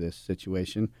stress of this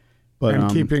situation,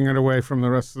 but keeping it away from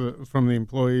from the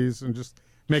employees and just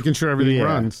making sure everything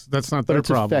runs. That's not their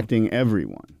problem. But it's affecting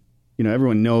everyone.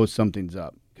 Everyone knows something's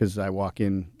up because I walk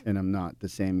in and I'm not the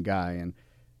same guy, and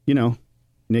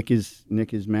Nick is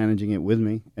managing it with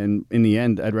me. And in the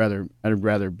end, I'd rather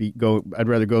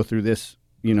go through this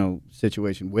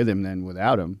situation with him than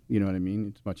without him. You know what I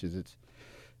mean? As much as it's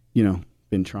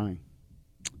been trying.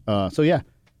 So yeah,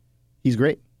 he's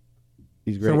great.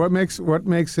 He's great. So what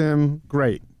makes him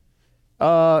great?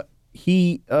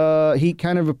 He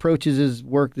kind of approaches his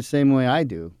work the same way I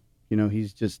do.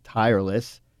 He's just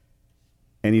tireless,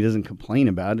 and he doesn't complain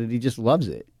about it. He just loves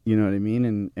it. You know what I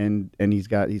mean? And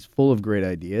he's full of great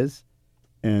ideas,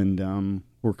 and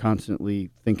we're constantly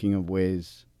thinking of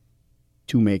ways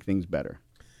to make things better.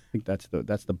 I think that's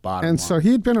the bottom line. And so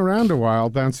he'd been around a while,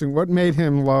 bouncing. What made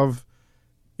him love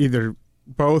either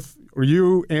both or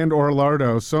you and or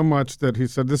Lardo so much that he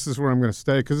said, "This is where I'm going to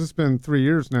stay"? Because it's been 3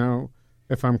 years now,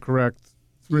 if I'm correct.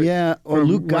 Yeah, well,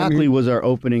 Luke Gockley was our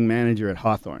opening manager at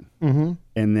Hawthorne, mm-hmm.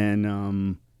 and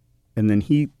then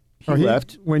he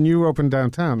left when you opened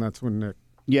downtown. That's when Nick.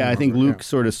 Yeah, I think Luke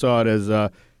sort of saw it as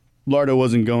Lardo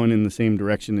wasn't going in the same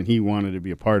direction that he wanted to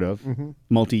be a part of. Mm-hmm.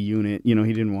 Multi-unit, he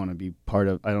didn't want to be part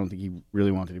of. I don't think he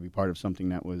really wanted to be part of something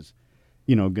that was,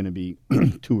 going to be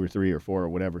 2 or 3 or 4 or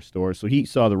whatever stores. So he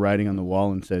saw the writing on the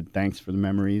wall and said, "Thanks for the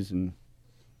memories," and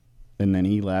then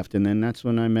he left. And then that's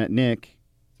when I met Nick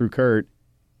through Kurt,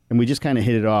 and we just kind of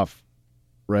hit it off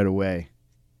right away.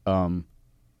 I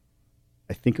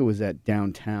think it was at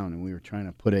downtown, and we were trying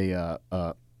to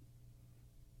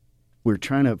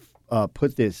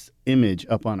put this image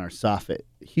up on our soffit,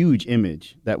 huge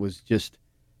image that was just.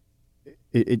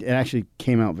 It actually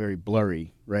came out very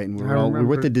blurry, right? And we're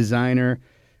with the designer,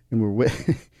 and we're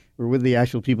with the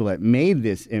actual people that made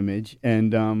this image,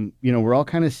 and we're all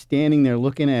kind of standing there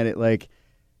looking at it like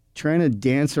trying to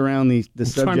dance around the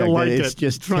subject. It's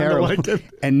just terrible.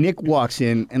 And Nick walks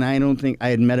in, and I don't think I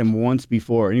had met him once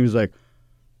before, and he was like,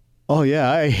 "Oh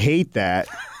yeah, I hate that."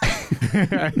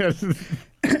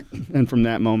 and from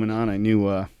that moment on, I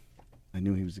knew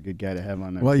he was a good guy to have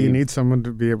on that Well, team. you need someone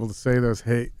to be able to say those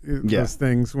those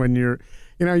things when you're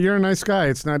a nice guy.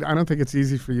 It's not. I don't think it's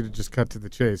easy for you to just cut to the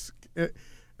chase,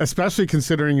 especially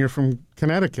considering you're from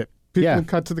Connecticut. People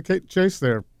cut to the chase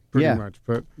there pretty much,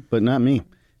 but not me.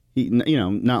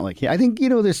 Not like he. I think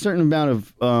there's a certain amount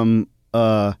of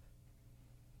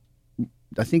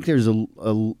I think there's a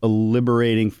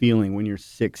liberating feeling when you're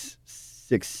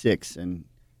 6'6" and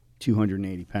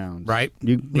 280 pounds. Right.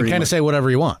 You kind of say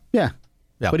whatever you want. Yeah.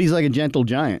 Yeah. But he's like a gentle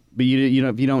giant. But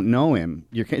if you don't know him,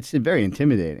 it's very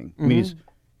intimidating. I mean, he's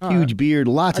huge beard,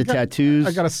 lots of tattoos.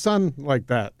 I got a son like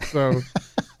that, so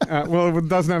well, it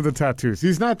doesn't have the tattoos.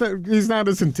 He's not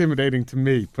as intimidating to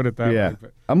me. Put it that way.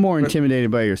 But, I'm more intimidated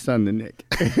by your son than Nick.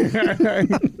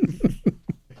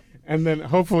 and then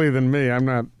hopefully than me. I'm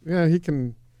not. Yeah, he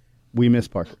can. We miss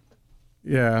Parker.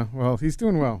 Yeah. Well, he's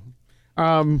doing well.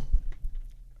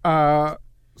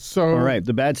 So. All right,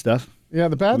 the bad stuff. Yeah,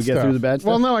 the bad we stuff. Get through the bad stuff?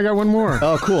 Well, no, I got one more.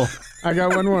 Oh, cool. I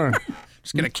got one more.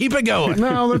 Just going to keep it going.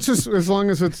 No, let's just, as long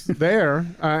as it's there,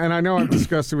 and I know I've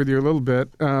discussed it with you a little bit,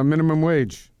 minimum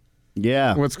wage.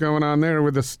 Yeah. What's going on there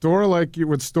with a store like you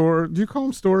would store? Do you call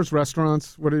them stores,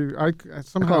 restaurants? What do you? I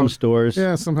somehow call them stores.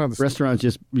 Yeah, somehow the restaurants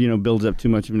just builds up too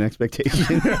much of an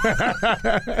expectation.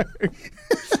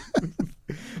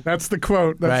 That's the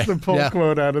quote. That's the pull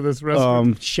quote out of this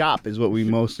restaurant. Shop is what we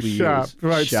mostly shop. use.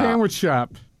 Right, shop. Sandwich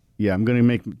shop. Yeah, I'm gonna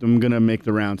make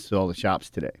the rounds to all the shops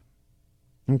today.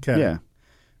 Okay. Yeah.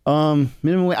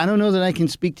 Minimum wage. I don't know that I can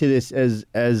speak to this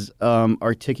as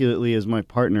articulately as my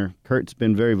partner. Kurt's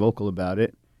been very vocal about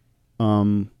it.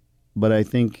 But I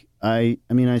think I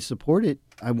support it.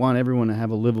 I want everyone to have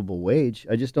a livable wage.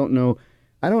 I just don't know.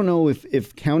 I don't know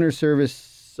if counter service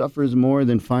suffers more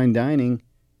than fine dining.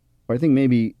 Or I think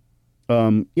maybe,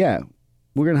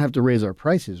 we're going to have to raise our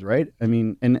prices, right? I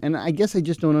mean, and I guess I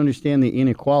just don't understand the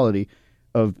inequality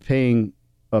of paying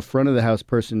a front of the house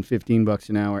person $15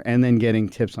 an hour and then getting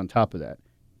tips on top of that.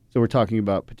 So we're talking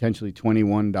about potentially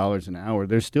 $21 an hour.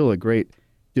 There's still a great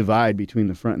divide between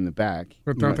the front and the back.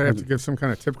 But don't they have to give some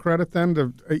kind of tip credit then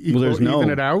to even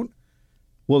it out?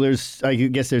 Well, I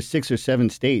guess there's 6 or 7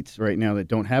 states right now that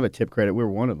don't have a tip credit. We're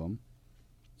one of them.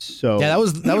 So yeah, that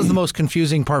was the most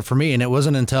confusing part for me, and it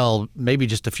wasn't until maybe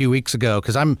just a few weeks ago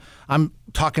because I'm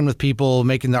talking with people,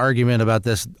 making the argument about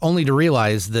this, only to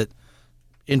realize that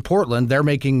in Portland they're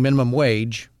making minimum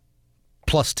wage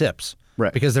plus tips,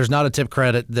 right? Because there's not a tip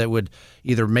credit that would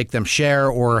either make them share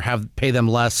or pay them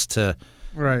less to,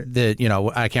 right?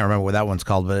 I can't remember what that one's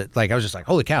called, but I was just like,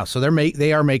 holy cow! So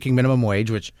they are making minimum wage,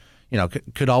 which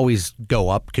could always go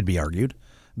up, could be argued.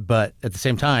 But at the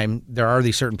same time, there are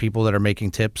these certain people that are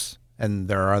making tips, and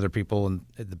there are other people in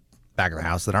the back of the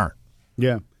house that aren't.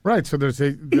 Yeah. Right. So there's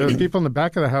the people in the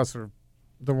back of the house are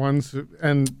the ones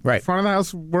and right. Front of the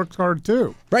house works hard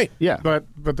too. Right. Yeah. But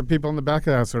the people in the back of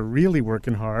the house are really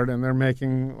working hard, and they're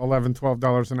making $11,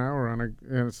 $12 an hour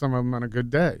on some of them on a good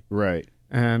day. Right.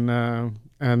 And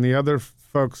the other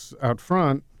folks out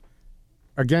front,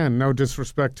 again, no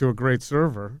disrespect to a great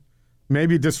server.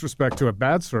 Maybe disrespect to a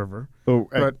bad server.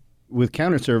 But with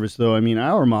counter service, though, I mean,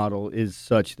 our model is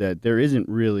such that there isn't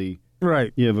really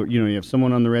right. You have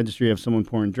someone on the registry, you have someone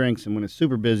pouring drinks, and when it's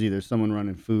super busy, there's someone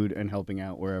running food and helping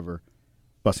out wherever,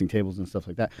 bussing tables and stuff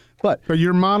like that. But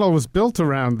your model was built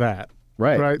around that,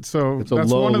 right? Right. So it's a that's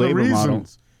low one of the labor reasons model.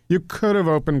 You could have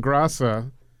opened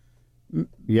Grassa.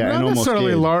 Yeah, not and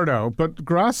necessarily almost Lardo, but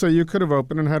Grassa you could have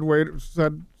opened and had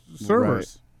servers.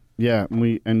 Right. Yeah,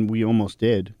 and we almost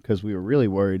did because we were really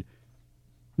worried,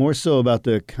 more so about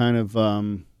the kind of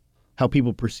how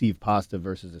people perceive pasta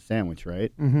versus a sandwich,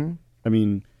 right? Mm-hmm. I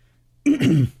mean,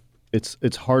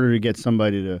 it's harder to get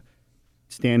somebody to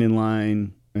stand in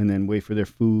line and then wait for their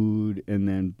food and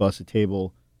then bus a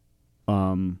table.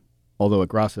 Although at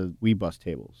Grassa we bus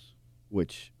tables,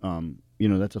 which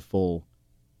that's a full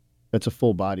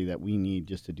body that we need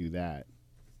just to do that,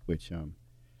 which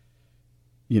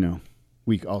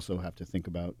we also have to think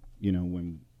about,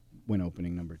 when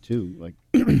opening number 2, like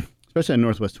especially on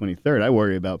Northwest 23rd, I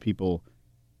worry about people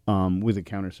with a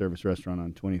counter service restaurant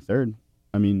on 23rd.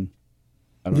 I mean,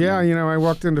 I don't know. I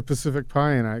walked into Pacific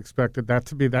Pie and I expected that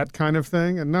to be that kind of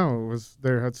thing, and no, it was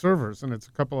they had servers, and it's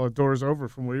a couple of doors over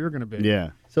from where you're going to be.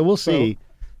 Yeah, so we'll see.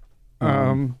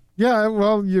 Yeah,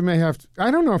 well, you may have to.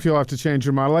 I don't know if you'll have to change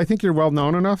your model. I think you're well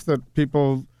known enough that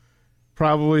people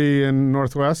probably in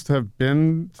Northwest have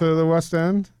been to the West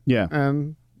End. Yeah.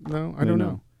 And no, I don't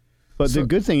know. But the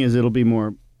good thing is it'll be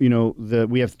more,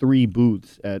 we have 3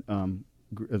 booths at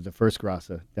the first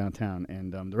Grassa downtown,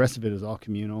 and the rest of it is all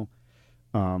communal.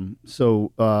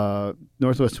 So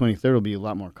Northwest 23rd will be a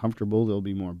lot more comfortable. There'll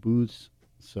be more booths.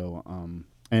 So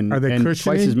and Are they and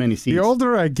cushiony? twice as many seats. The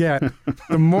older I get,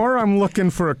 the more I'm looking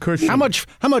for a cushion. How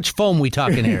much foam we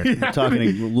talking here? We're talking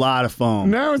a lot of foam.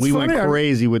 No, it's we funny. went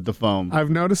crazy with the foam. I've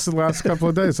noticed the last couple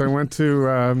of days. I went to.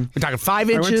 We're talking 5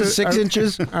 I went inches, to- 6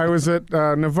 inches. I was at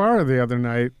Navarra the other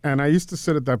night, and I used to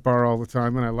sit at that bar all the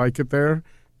time, and I like it there.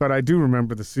 But I do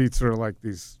remember the seats are like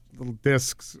these little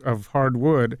discs of hard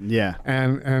wood. Yeah.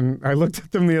 And I looked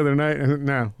at them the other night, and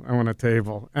no, I want a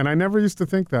table. And I never used to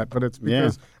think that, but it's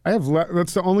because I have.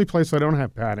 That's the only place I don't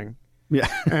have padding. Yeah.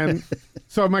 And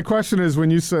so my question is,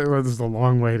 when you say, "Well, this is a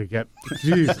long way to get,"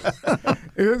 Jesus, are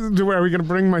we going to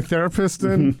bring my therapist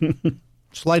in?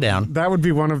 Slide down. That would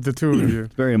be one of the two of you.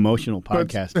 Very emotional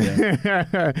podcast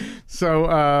today.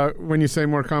 So when you say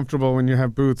more comfortable when you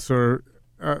have booths, or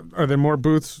are there more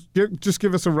booths? Just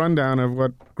give us a rundown of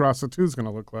what Grassa 2 is going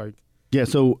to look like. Yeah,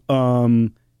 so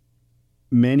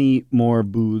many more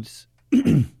booths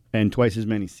and twice as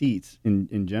many seats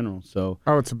in general. So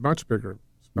Oh, it's a much bigger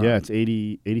spot. yeah, it's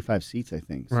 85 seats, I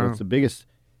think. So Wow. it's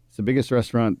the biggest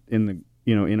restaurant in the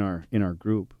in our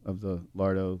group of the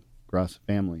Lardo Grassa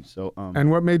family. So And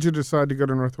what made you decide to go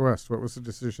to Northwest? What was the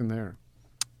decision there?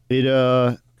 it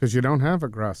Because you don't have a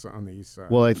Grassa on the east side.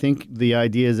 well, I think the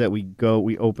idea is that we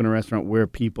open a restaurant where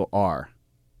people are,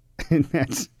 and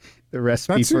that's the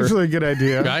recipe That's for. usually a good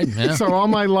idea. Right, yeah. So all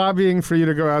my lobbying for you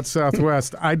to go out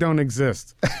Southwest, I don't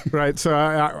exist, right? So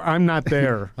I'm not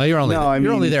there. Well, you're only No, I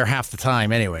you're only mean- there half the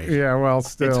time anyway. Yeah, well,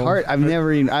 still. It's hard. I've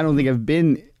never even. I don't think I've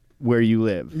been where you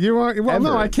live. You want? Well, no,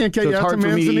 Ever. I can't get So you it's out to hard for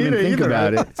me to Manzanita even think either.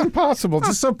 about it. It's impossible.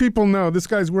 Just so people know, this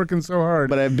guy's working so hard.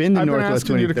 But I've been to I've been Northwest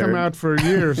asking you to come 23rd. out for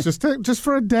years, just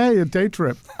for a day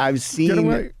trip. I've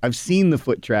away. seen the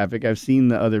foot traffic. I've seen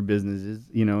the other businesses,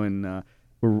 and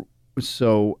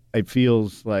so it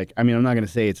feels like. I mean, I'm not going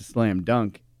to say it's a slam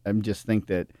dunk. I just think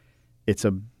that it's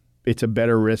a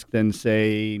better risk than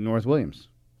say North Williams,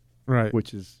 Right.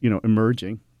 which is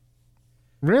emerging.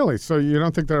 Really? So you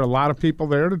don't think there are a lot of people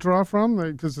there to draw from?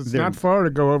 Because it's There- not far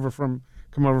to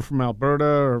come over from Alberta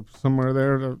or somewhere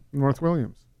there to North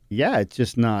Williams. Yeah, it's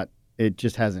just not. It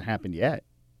just hasn't happened yet.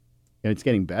 And it's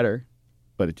getting better,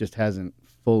 but it just hasn't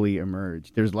fully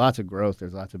emerged. There's lots of growth.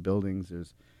 There's lots of buildings.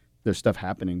 There's stuff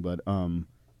happening, but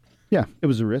yeah, it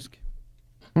was a risk.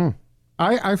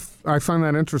 I find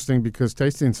that interesting because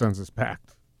Tasting Sons is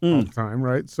packed all the time,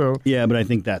 right? So Yeah, but I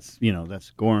think that's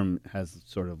Gorham has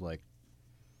sort of like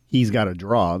he's got a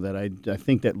draw that I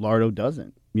think that Lardo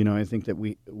doesn't. I think that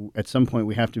we at some point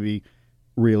we have to be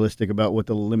realistic about what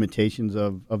the limitations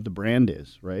of the brand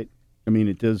is, right? I mean,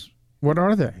 it does. what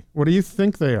are they? What do you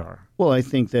think they are? Well, I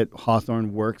think that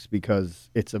Hawthorne works because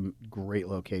it's a great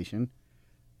location.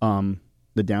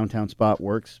 The downtown spot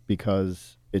works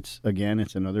because it's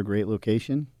another great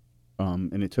location,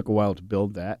 and it took a while to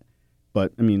build that.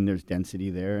 But I mean, there's density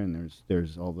there, and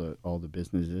there's all the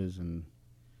businesses, and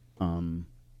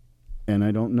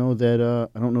I don't know that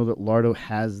Lardo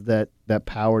has that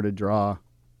power to draw,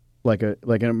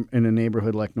 in a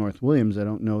neighborhood like North Williams. I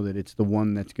don't know that it's the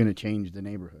one that's going to change the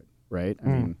neighborhood, right? I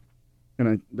mean,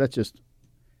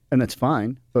 that's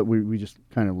fine. But we just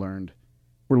kind of learned.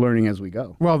 We're learning as we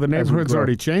go. Well, the As we neighborhood's grow.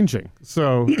 already changing.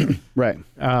 So Right.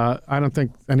 I don't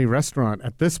think any restaurant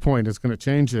at this point is going to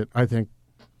change it. I think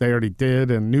they already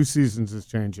did, and New Seasons is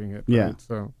changing it. Yeah. Right?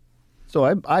 So So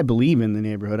I believe in the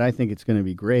neighborhood. I think it's going to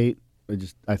be great.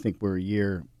 I think we're a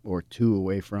year or two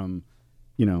away from,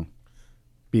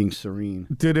 being serene.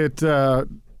 did it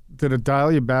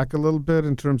dial you back a little bit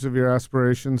in terms of your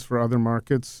aspirations for other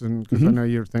markets? And because I know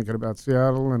you're thinking about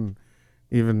Seattle and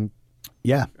even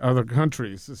Yeah. other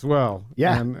countries as well.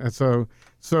 Yeah. And so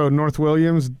North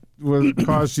Williams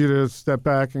caused you to step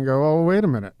back and go, oh, wait a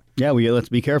minute. Yeah. Let's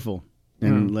be careful,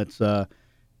 and let's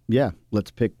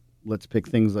pick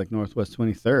things like Northwest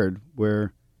 23rd,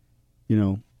 where,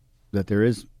 that there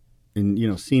is,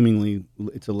 and seemingly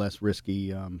it's a less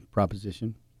risky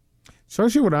proposition.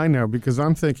 Shows you what I know, because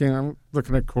I'm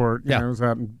looking at Court, Yeah. I was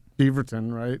out in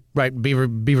Beaverton, right? Right,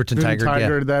 Beaverton Tiger.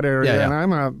 Yeah. That area, Yeah, yeah. and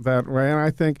I'm out that way, and I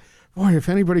think, boy, if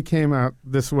anybody came out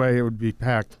this way, it would be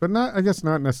packed. But I guess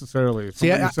not necessarily. From See,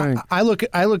 what you're saying. I look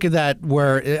at that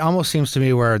where it almost seems to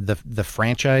me where the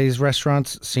franchise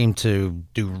restaurants seem to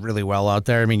do really well out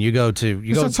there. I mean, you go.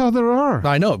 That's how there are.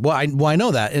 I know. Well, I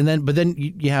know that, and then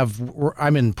you have.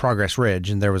 I'm in Progress Ridge,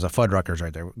 and there was a Fuddruckers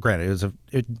right there. Granted,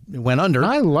 it went under.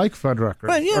 I like Fuddruckers.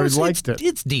 But yeah, I it's, liked it.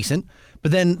 It's decent.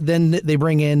 But then they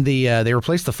bring in they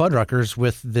replace the Fuddruckers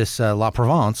with this La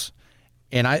Provence.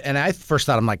 And I first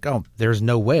thought, I'm like, oh, there's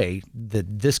no way that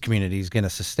this community is going to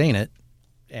sustain it,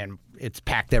 and it's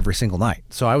packed every single night.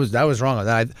 So I was wrong on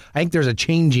that. I think there's a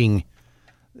changing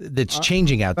that's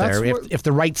changing out that's there what- if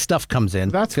the right stuff comes in.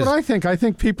 That's 'Cause- what I think. I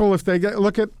think people, if they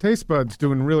look at Taste Buds,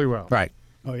 doing really well. Right.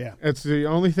 Oh yeah. It's the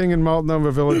only thing in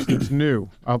Multnomah Village that's new.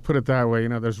 I'll put it that way.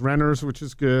 There's Renner's, which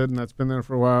is good, and that's been there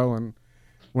for a while, and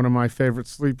one of my favorite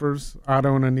sleepers,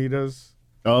 Otto and Anita's.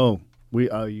 Oh,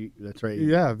 that's right.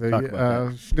 Yeah, Talk the about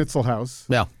that. Schnitzel House.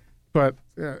 Yeah. But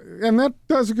and that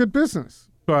does a good business.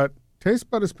 But Taste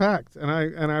Bud is packed, and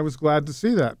I was glad to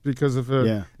see that because of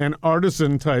an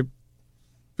artisan type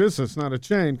business, not a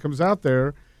chain, comes out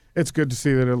there. It's good to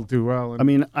see that it'll do well. And I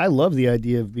mean, I love the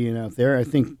idea of being out there.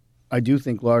 I do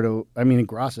think Lardo, and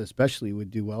Grassa especially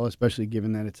would do well, especially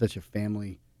given that it's such a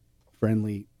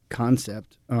family-friendly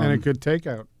concept. and a good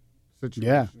takeout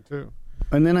situation too.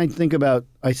 And then I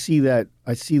see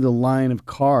the line of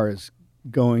cars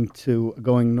going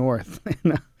north.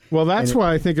 Well, that's And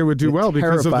I think it would do it well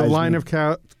because of the terrifies line me. of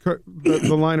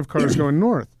the line of cars going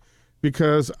north.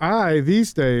 Because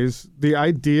these days the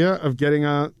idea of getting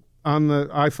on the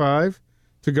I-5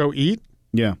 to go eat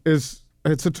Yeah. it's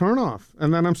a turnoff,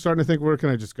 and then I'm starting to think, where can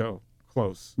I just go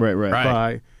close? Right.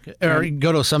 By Or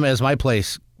go to some, as my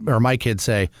place, or my kids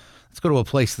say, let's go to a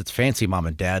place that's fancy, Mom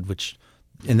and Dad, which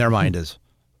in their mind is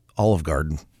Olive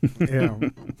Garden. yeah.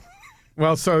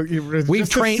 Well, so We've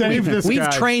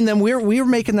trained them. We're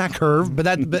making that curve, but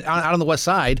out on the west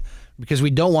side, because we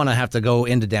don't want to have to go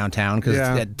into downtown because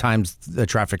at times the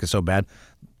traffic is so bad.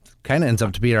 Kind of ends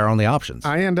up to be our only options.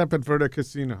 I end up at Verda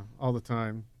Casino all the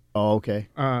time. Oh, okay.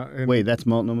 Wait, that's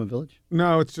Multnomah Village?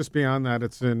 No, it's just beyond that.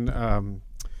 It's in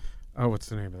what's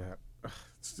the name of that?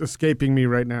 It's escaping me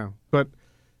right now. But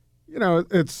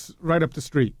it's right up the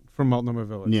street from Multnomah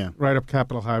Village. Yeah. Right up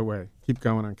Capitol Highway. Keep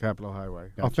going on Capitol Highway.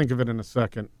 I'll think of it in a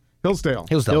second. Hillsdale.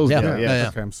 Hillsdale. Yeah.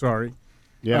 Okay, I'm sorry.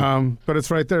 Yeah. But it's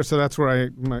right there, so that's where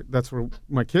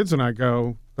my kids and I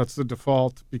go. That's the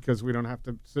default because we don't have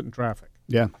to sit in traffic.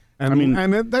 Yeah. And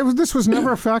this was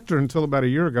never a factor until about a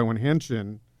year ago when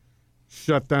Henshin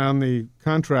shut down the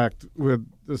contract with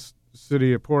the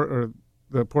city of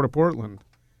the Port of Portland,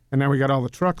 and now we got all the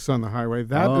trucks on the highway.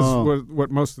 That is what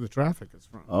most of the traffic is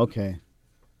from. Okay.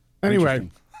 Anyway,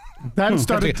 that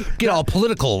started Get all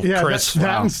political, Chris. That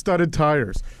Wow. and studded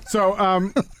tires. So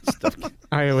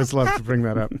I always love to bring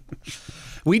that up.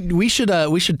 We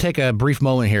should take a brief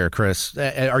moment here, Chris.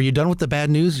 Are you done with the bad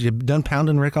news? You done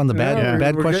pounding Rick on the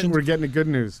bad questions? We're getting to good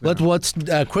news now. Let's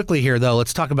quickly here though.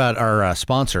 Let's talk about our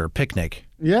sponsor, Picnic.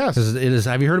 Yes. It is.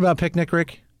 Have you heard about Picnic,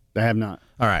 Rick? I have not.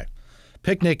 All right.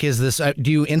 Picnic is this.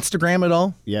 Do you Instagram at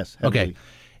all? Yes. Okay. heavily.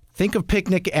 Think of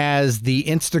Picnic as the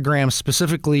Instagram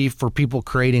specifically for people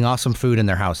creating awesome food in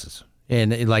their houses.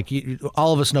 And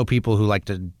all of us know people who like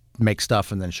to make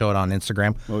stuff and then show it on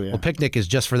Instagram. Oh, yeah. Well, Picnic is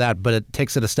just for that, but it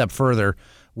takes it a step further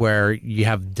where you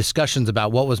have discussions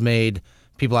about what was made.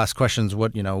 People ask questions, where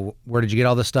did you get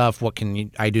all this stuff? What can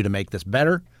I do to make this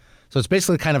better? So it's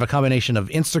basically kind of a combination of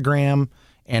Instagram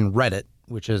and Reddit,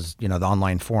 which is, the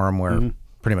online forum where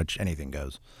pretty much anything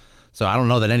goes. So I don't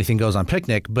know that anything goes on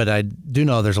Picnic, but I do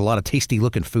know there's a lot of tasty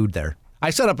looking food there. I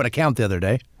set up an account the other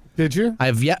day. Did you?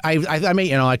 I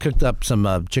made, I cooked up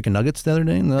some chicken nuggets the other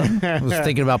day. And, I was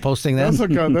thinking about posting them.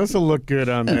 Those will look good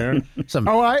on there. Some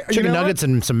you chicken know nuggets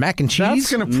and some mac and cheese.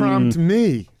 That's going to prompt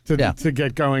me Yeah. to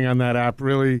get going on that app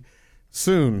really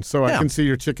soon, so I Yeah. can see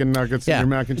your chicken nuggets Yeah. and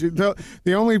your mac and cheese.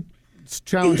 The only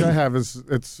challenge I have is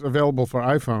it's available for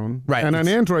iPhone, Right. And on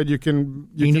Android you can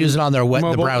use it on their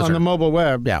the browser. on the mobile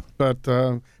web. Yeah. But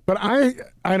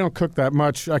I don't cook that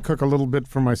much. I cook a little bit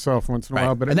for myself once in a Right.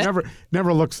 while, but And it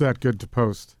never looks that good to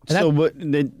post.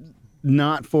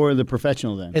 Not for the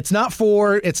professional then. It's not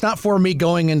for me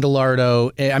going into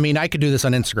Lardo. I mean, I could do this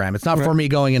on Instagram. It's not for me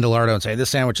going into Lardo and say this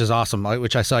sandwich is awesome,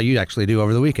 which I saw you actually do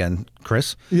over the weekend,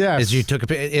 Chris. Yes. Is you took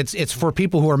it's for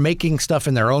people who are making stuff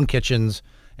in their own kitchens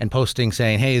and posting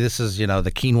saying, "Hey, this is the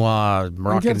quinoa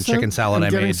Moroccan chicken salad I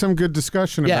getting made." some good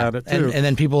discussion about it too. and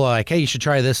then people are like, "Hey, you should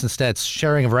try this instead." It's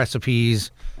sharing of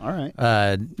recipes. All right.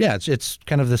 It's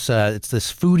kind of this it's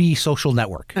this foodie social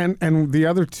network. And the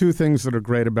other two things that are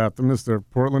great about them is they're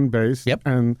Portland-based. Yep.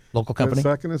 And Local company. The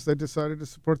second is they decided to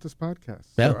support this podcast.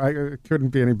 Yeah. So it couldn't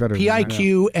be any better.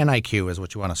 PIQ NIQ is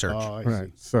what you want to search. Oh, I Right.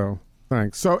 see. So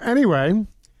thanks. So anyway,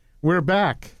 we're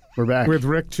back. We're back. with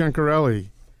Rick Gencarelli.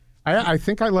 I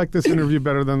think I like this interview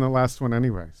better than the last one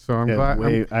anyway. So I'm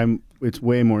glad. It's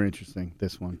way more interesting,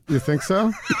 this one. You think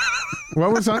so?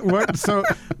 What was on? What? So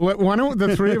why don't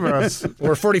the three of us?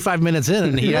 We're 45 minutes in,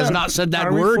 and he has not said that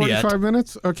Are we word 45 yet.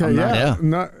 minutes? Okay, I'm not- Yeah.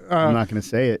 I'm not going to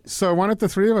say it. So why don't the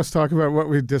three of us talk about what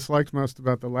we disliked most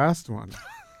about the last one,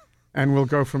 and we'll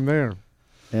go from there.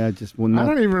 Yeah, just I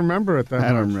don't even remember it that I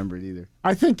don't much. remember it either.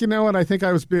 I think, you know what? I think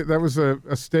that was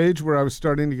a stage where I was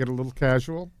starting to get a little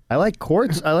casual. I like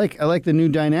courts. I like the new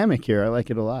dynamic here. I like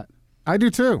it a lot. I do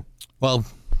too. Well,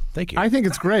 thank you. I think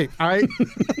it's great.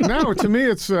 No, to me,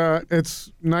 it's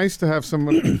nice to have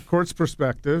some court's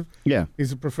perspective. Yeah.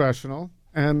 He's a professional,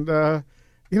 and I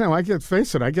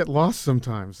get lost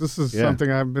sometimes. This is something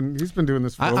he's been doing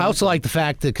this for. I also like the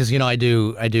fact that because I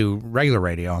do regular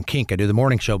radio on Kink. I do the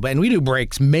morning show, and we do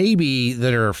breaks maybe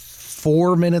that are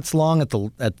 4 minutes long at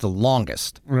the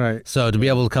longest. Right. So to be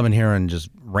able to come in here and just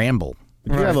ramble.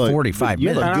 You have 45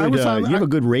 minutes. You have a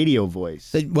good radio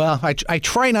voice. Well, I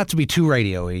try not to be too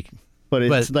radio-y. But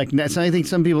it's I think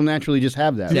some people naturally just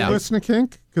have that. Do you Yeah. listen to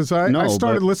Kink? Because I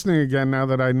started listening again now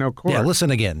that I know court. Yeah, listen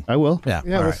again. I will. Yeah.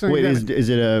 Yeah, all right. listen Wait, again. is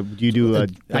it do you do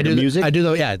I do music?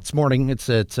 it's morning. It's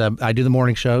I do the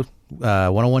morning show,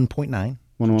 101.9.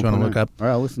 If you want to look up. All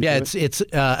right, I'll listen Yeah, to it's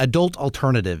adult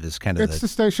alternative is kind of It's the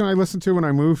station I listened to when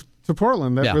I moved to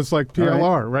Portland. That was like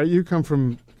PLR, right? You come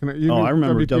from. I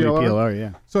remember WPLR,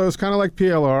 yeah. So it's kind of like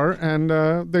PLR,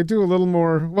 and they do a little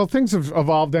more. Well, things have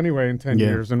evolved anyway in 10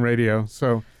 years in radio.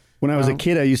 So when I was a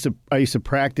kid, I used to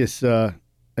practice. I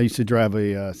used to drive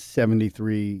a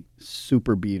 '73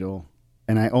 Super Beetle,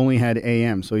 and I only had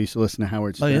AM, so I used to listen to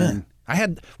Howard Stern. Oh yeah. I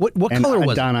had what and color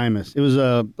was Don it? Imus. It was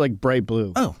like bright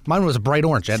blue. Oh, mine was a bright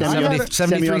orange. I had a 73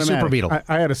 Semi-automatic. Super Beetle.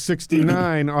 I had a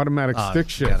 '69 automatic stick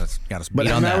shift. Got us beat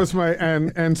and on that was my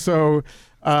and so.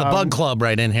 the Bug Club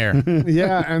right in here.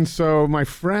 Yeah, and so my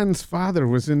friend's father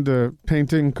was into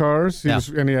painting cars.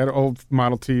 And he had old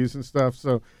Model Ts and stuff.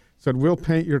 So said, "We'll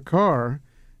paint your car,"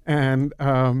 and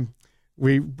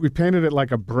we painted it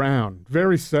like a brown,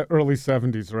 very early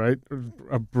 '70s, right?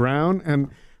 A brown,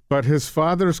 but his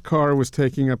father's car was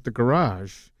taking up the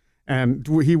garage, and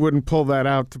he wouldn't pull that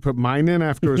out to put mine in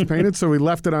after it was painted, so we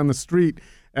left it on the street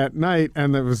at night,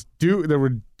 and there was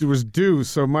dew,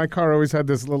 so my car always had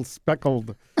this little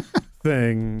speckled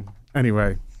thing.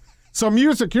 Anyway, so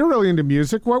music, you're really into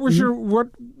music. What was your what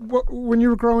when you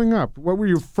were growing up? What were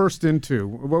you first into?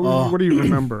 What do you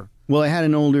remember? Well, I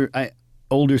had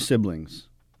older siblings.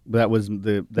 That was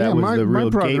the real my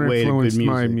brother gateway to good influenced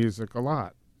music. my music a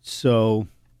lot. So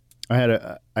I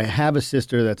have a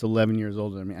sister that's 11 years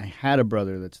older than me. I had a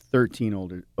brother that's 13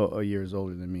 years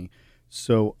older than me.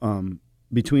 So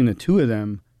between the two of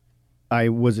them, I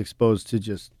was exposed to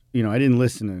just, I didn't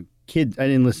listen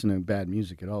to bad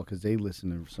music at all because they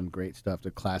listened to some great stuff,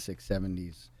 the classic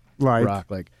 70s rock.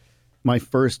 Like my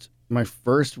first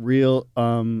real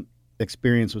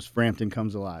experience was Frampton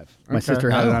Comes Alive. My sister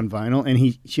had it on vinyl,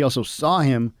 and she also saw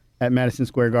him at Madison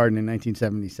Square Garden in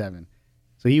 1977.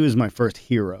 So he was my first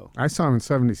hero. I saw him in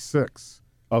 76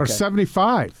 or Okay.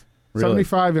 75. Really?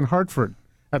 75 in Hartford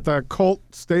at the Colt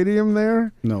Stadium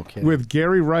there. No kidding. With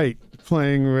Gary Wright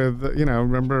playing with,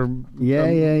 remember? Yeah.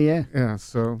 Yeah,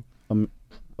 so. I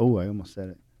almost said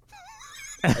it.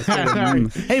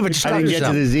 Hey, but you stopped I didn't get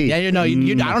yourself. to the Z. Yeah, I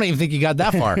don't even think you got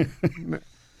that far.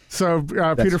 So,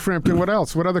 Peter Frampton, what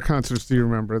else? What other concerts do you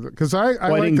remember? Because I I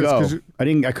like didn't this. go. 'Cause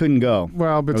I couldn't go.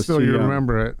 well, I but was still, too you young.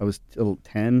 remember it. I was still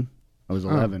 10. I was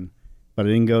 11, but I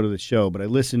didn't go to the show. But I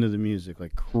listened to the music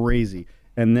like crazy.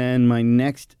 And then the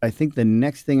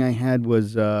next thing I had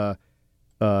was a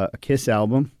Kiss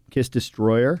album, Kiss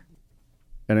Destroyer,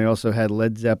 and I also had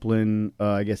Led Zeppelin.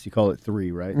 I guess you call it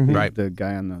 3, right? Right. The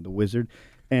guy on the Wizard.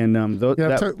 And Look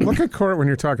at Court when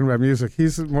you're talking about music.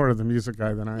 He's more of the music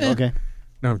guy than I am. okay.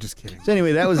 No, I'm just kidding. So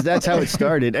anyway, that's how it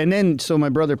started. And then so my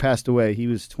brother passed away. He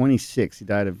was 26. He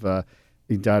died of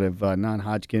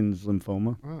non-Hodgkin's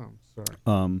lymphoma. Oh,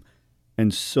 sorry.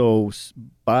 And so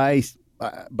by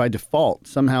default,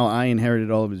 somehow I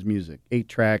inherited all of his music, 8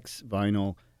 tracks,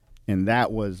 vinyl, and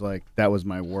that was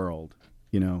my world.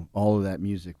 All of that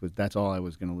music that's all I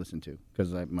was going to listen to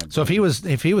because So if he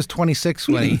was 26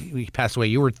 when he passed away,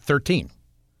 you were 13.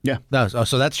 Yeah.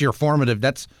 So that's your formative.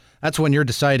 That's when you're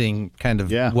deciding kind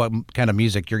of what kind of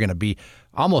music you're going to be,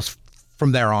 almost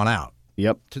from there on out.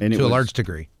 Yep. To a large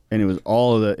degree. And it was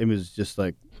it was just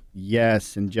like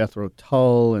Yes and Jethro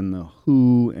Tull and the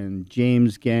Who and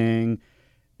James Gang,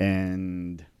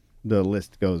 and the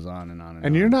list goes on and on and on.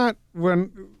 And you're not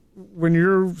when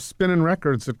you're spinning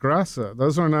records at Grassa.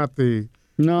 Those are not the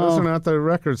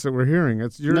records that we're hearing.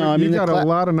 You got a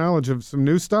lot of knowledge of some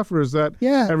new stuff, or is that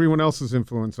everyone else's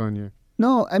influence on you?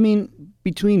 No, I mean,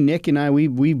 between Nick and I,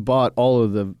 we bought all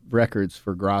of the records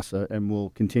for Grassa, and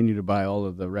we'll continue to buy all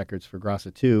of the records for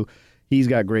Grassa too. He's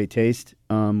got great taste.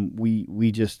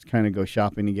 We just kind of go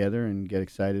shopping together and get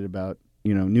excited about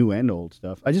new and old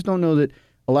stuff. I just don't know that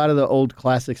a lot of the old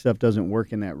classic stuff doesn't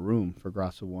work in that room for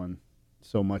Grassa 1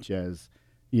 so much as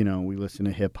we listen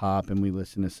to hip hop and we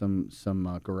listen to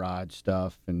some garage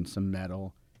stuff and some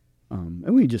metal,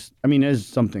 and we just, there's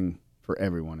something for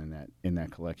everyone in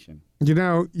that collection.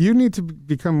 You need to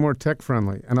become more tech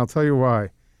friendly, and I'll tell you why.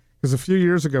 Because a few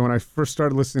years ago, when I first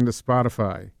started listening to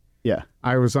Spotify, yeah,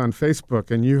 I was on Facebook,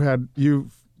 and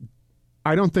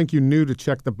I don't think you knew to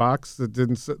check the box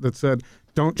that said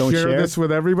don't share this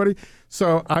with everybody.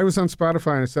 So I was on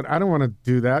Spotify and I said I don't want to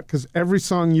do that because every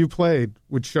song you played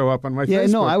would show up on my Facebook. Yeah,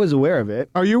 no, I was aware of it.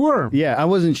 Oh, you were? Yeah, I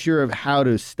wasn't sure of how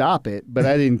to stop it, but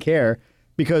I didn't care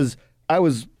because I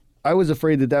was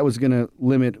afraid that was going to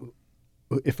limit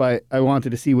if I wanted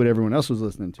to see what everyone else was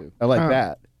listening to. I like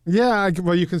that. Yeah,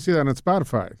 well, you can see that on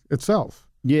Spotify itself.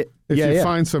 Yeah, if you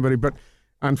find somebody, but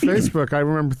on Facebook, I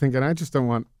remember thinking I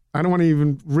don't want to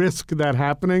even risk that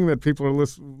happening, that people are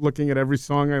looking at every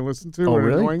song I listen to or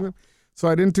really? annoying them. So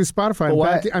I didn't do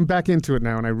Spotify. I'm back into it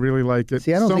now, and I really like it.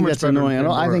 See, I don't think that's annoying at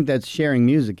all. I think that that sharing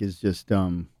music is just,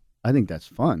 I think that's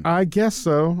fun. I guess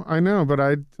so. I know, but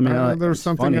there's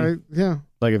something funny.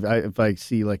 Like if I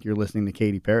see like you're listening to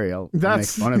Katy Perry, I'll make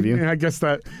fun of you. Yeah, I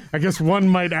guess one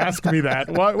might ask me that.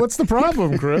 What's the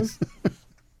problem, Chris?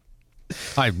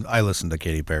 I listen to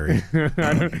Katy Perry.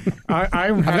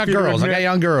 I've got girls. I got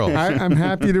young girls. I'm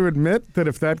happy to admit that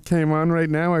if that came on right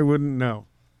now, I wouldn't know.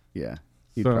 Yeah,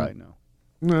 you'd probably know.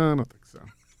 No, I don't think so.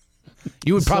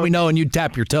 You would probably know, and you'd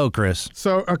tap your toe, Chris.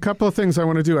 So a couple of things I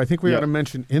want to do. I think we ought to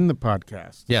mention in the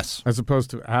podcast. Yes. As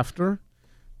opposed to after,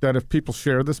 that if people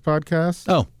share this podcast.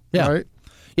 Oh, yeah. Right?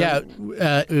 Yeah,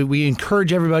 we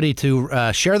encourage everybody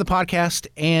to share the podcast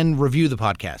and review the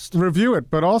podcast. Review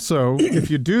it, but also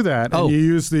if you do that and you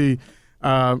use the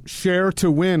share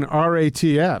to win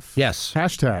RATF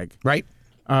hashtag, right,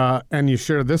 and you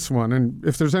share this one, and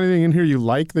if there's anything in here you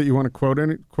like that you want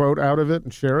to quote out of it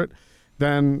and share it,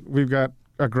 then we've got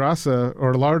a Grassa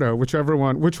or Lardo, whichever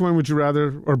one. Which one would you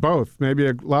rather, or both? Maybe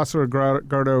a Lassa or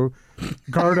Gardo. A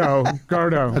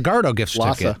Gardo gift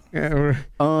certificate.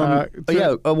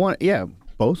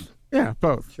 Both. Yeah,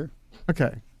 both. Sure.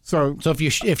 Okay. So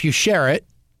if you share it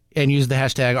and use the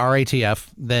hashtag RATF,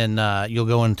 then you'll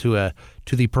go into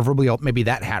to the proverbial, maybe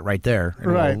that hat right there,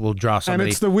 and right. we'll draw somebody.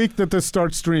 And it's the week that this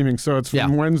starts streaming, so it's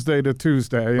from Wednesday to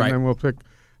Tuesday, and then we'll pick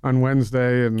on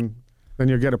Wednesday, and then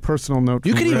you'll get a personal note.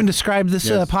 You could even describe this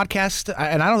podcast,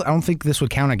 and I don't think this would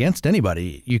count against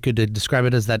anybody. You could describe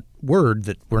it as that word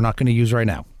that we're not going to use right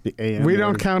now. The AM we word.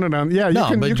 don't count it on. Yeah,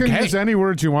 you can use any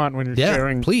words you want when you're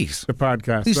sharing. Please. The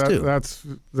podcast. Please do.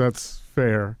 That's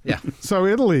fair. Yeah. So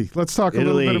Italy. Let's talk a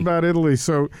little bit about Italy.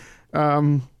 So,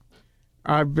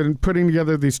 I've been putting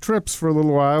together these trips for a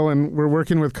little while, and we're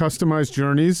working with Customized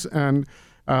Journeys. And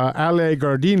Ale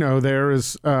Gardino there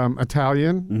is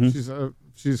Italian. Mm-hmm.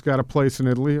 She's got a place in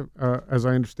Italy, as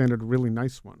I understand it, a really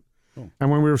nice one. Oh.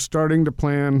 And when we were starting to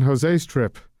plan Jose's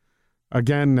trip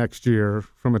again next year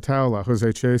from Italia, Jose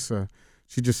Chesa,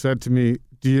 she just said to me,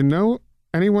 "Do you know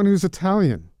anyone who's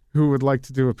Italian who would like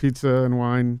to do a pizza and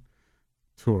wine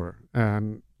tour?"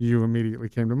 And you immediately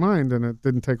came to mind, and it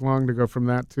didn't take long to go from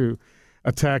that to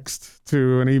a text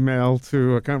to an email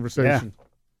to a conversation.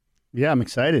 Yeah, I'm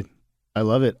excited. I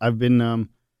love it. I've been,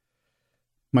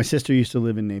 my sister used to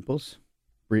live in Naples.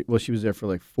 Well, she was there for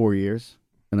like 4 years,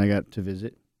 and I got to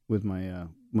visit with my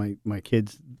my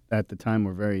kids at the time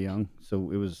were very young,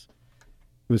 so it was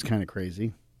kind of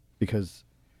crazy because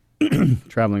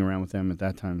traveling around with them at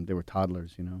that time, they were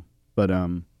toddlers, But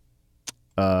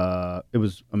it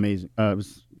was amazing. It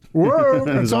was. Whoa!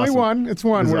 It's only awesome. one. It's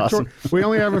one. Awesome. We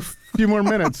only have a few more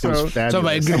minutes, so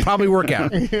it'll probably work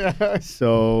out. Yeah.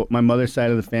 So my mother's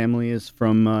side of the family is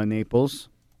from Naples.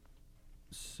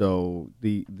 So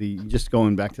the just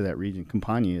going back to that region,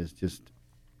 Campania is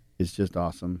just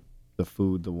awesome. The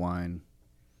food, the wine,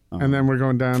 and then we're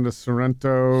going down to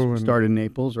Sorrento. Start in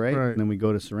Naples, right? And then we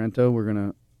go to Sorrento. We're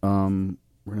gonna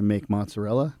make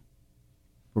mozzarella.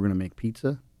 We're gonna make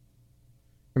pizza.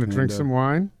 Gonna drink some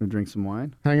wine. Gonna drink some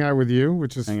wine. Hang out with you,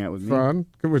 which is hang out with fun.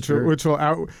 Me. Which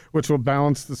will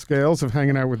balance the scales of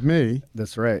hanging out with me.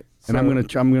 That's right. So, and I'm gonna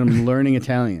be learning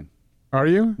Italian. Are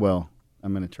you? Well,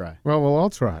 I'm gonna try. Well, we'll all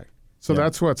try. So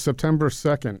that's what, September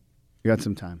 2nd. You got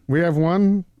some time. We have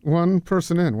one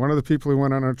person in. One of the people who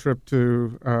went on our trip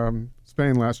to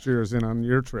Spain last year is in on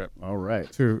your trip. All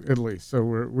right. To Italy. So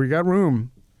we got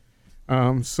room.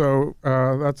 So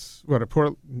that's what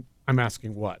I'm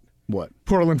asking what? What?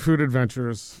 Portland Food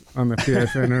Adventures on the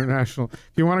PFA International.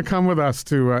 If you want to come with us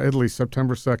to Italy,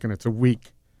 September 2nd, it's a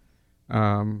week. It's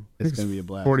going to be a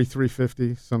blast.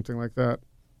 $43.50, something like that,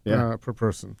 per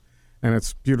person. And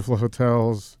it's beautiful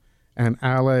hotels. And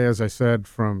Ale, as I said,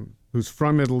 who's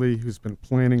from Italy, who's been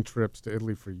planning trips to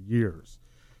Italy for years,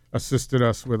 assisted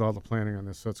us with all the planning on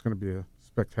this. So it's going to be a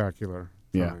spectacular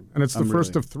time. Yeah. And it's the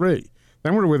first of 3.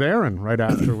 Then we're with Aaron right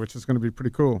after, which is going to be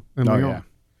pretty cool. In Lyon. Yeah.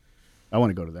 I want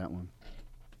to go to that one.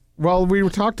 Well, we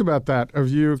talked about that of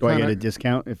you. Do I get a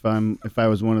discount if I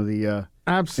was one of the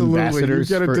absolutely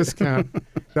ambassadors you get a discount.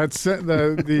 That's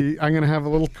the I'm going to have a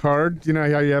little card. You know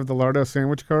how you have the Lardo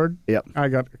sandwich card? Yep. I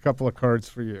got a couple of cards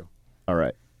for you. All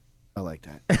right. I like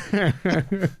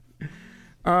that.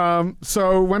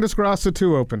 So when does Grassa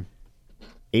 2 open?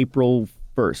 April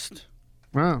 1st.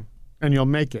 Wow. And you'll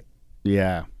make it.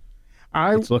 Yeah.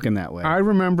 It's looking that way. I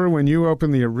remember when you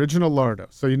opened the original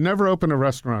Lardo. So you never opened a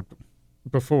restaurant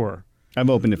before. I've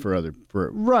opened it for other for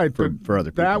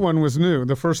other people. That one was new,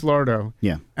 the first Lardo.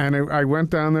 Yeah. And I went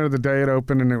down there the day it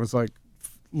opened, and it was like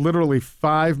literally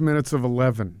 5 minutes of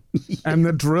 11, and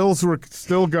the drills were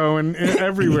still going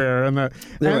everywhere, and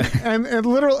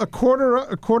literally a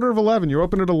quarter of 11. You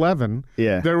opened at 11.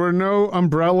 Yeah. There were no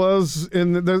umbrellas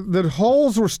in the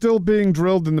holes were still being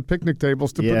drilled in the picnic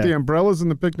tables to put the umbrellas in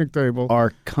the picnic table.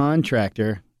 Our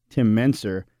contractor Tim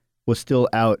Menser was still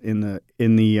out on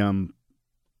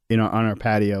our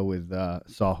patio with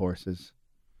sawhorses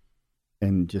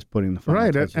and just putting the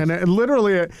final touches. And it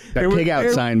literally that pig out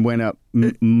sign went up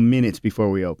minutes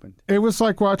before we opened. It was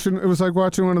like watching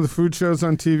one of the food shows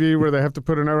on TV where they have to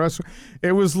put in a restaurant.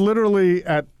 It was literally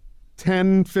at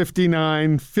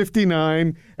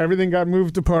 10:59, everything got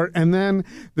moved apart, and then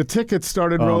the tickets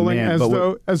started rolling as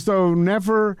though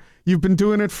never. You've been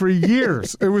doing it for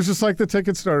years. It was just like the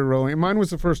tickets started rolling. Mine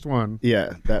was the first one.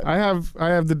 Yeah, I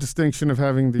have the distinction of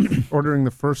ordering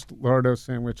the first Lardo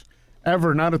sandwich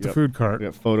ever, not at the food cart. We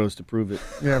got photos to prove it.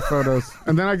 Yeah, photos.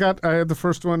 And then I had the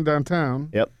first one downtown.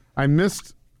 Yep. I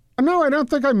missed. No, I don't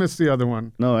think I missed the other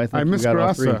one. No, I think I missed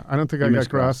Grassa. I don't think I got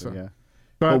Grassa. Yeah.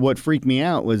 But what freaked me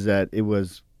out was that it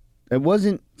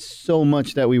wasn't so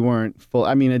much that we weren't full.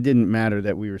 I mean, it didn't matter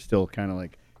that we were still kind of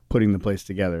like putting the place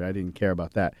together. I didn't care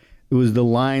about that. It was the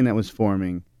line that was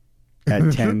forming at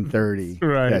 10:30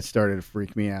 that started to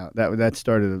freak me out. That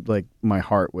started like my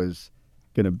heart was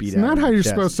going to beat out. It's not how you're chest.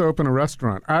 supposed to open a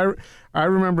restaurant. I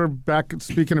remember back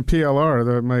speaking of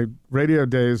PLR, my radio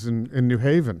days in New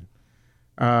Haven.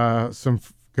 Some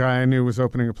guy I knew was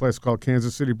opening a place called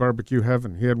Kansas City Barbecue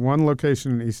Heaven. He had one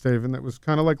location in East Haven that was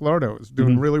kind of like Lardo. It was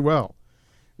doing really well.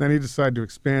 Then he decided to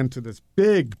expand to this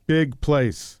big, big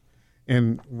place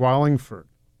in Wallingford.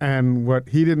 And what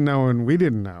he didn't know and we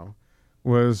didn't know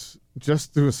was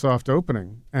just do a soft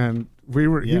opening. And he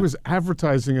was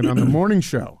advertising it on the morning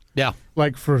show. Yeah.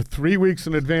 Like for 3 weeks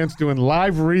in advance doing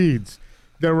live reads.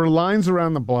 There were lines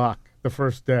around the block the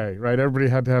first day, right?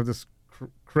 Everybody had to have this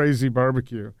crazy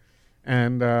barbecue.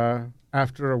 And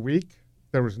after a week,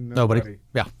 there was nobody.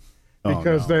 Yeah.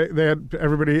 Because they had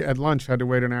everybody at lunch had to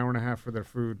wait an hour and a half for their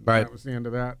food. Right. That was the end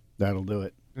of that. That'll do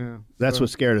it. Yeah. That's what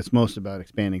scared us most about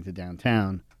expanding to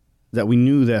downtown, that we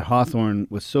knew that Hawthorne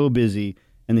was so busy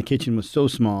and the kitchen was so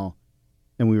small,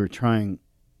 and we were trying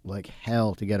like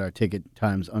hell to get our ticket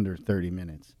times under 30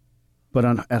 minutes. But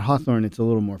at Hawthorne, it's a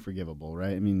little more forgivable,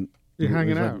 right? I mean, you're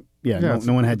hanging out.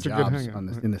 No one had jobs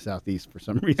in the Southeast for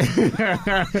some reason.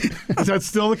 Is that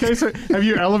still the case? Have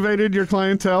you elevated your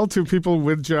clientele to people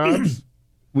with jobs?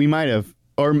 We might have.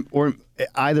 Or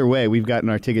either way, we've gotten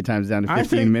our ticket times down to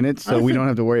 15 minutes, so we don't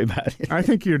have to worry about it. I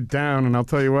think you're down, and I'll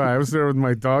tell you why. I was there with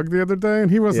my dog the other day,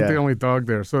 and he wasn't the only dog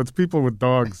there. So it's people with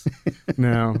dogs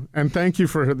now. And thank you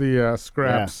for the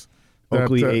scraps. Yeah.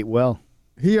 Oakley ate well.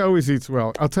 He always eats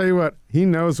well. I'll tell you what, he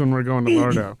knows when we're going to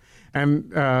Lardo.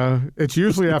 And it's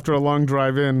usually after a long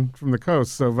drive in from the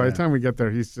coast. So by the time we get there,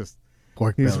 he's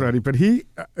ready. But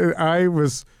I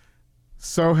was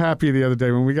so happy the other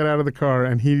day when we got out of the car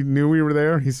and he knew we were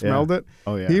there. He smelled it.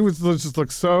 Oh, yeah. He just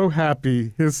looked so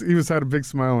happy. He had a big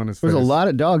smile on his face. There was a lot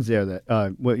of dogs there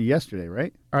yesterday,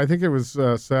 right? I think it was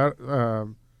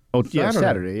Saturday.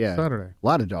 Saturday, yeah. Saturday. A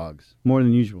lot of dogs, more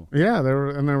than usual. Yeah,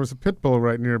 there was a pit bull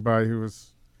right nearby who was.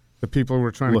 The people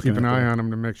were trying to keep an eye on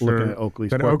him to make sure that Oakley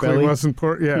wasn't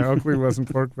Oakley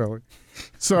wasn't pork belly.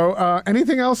 So,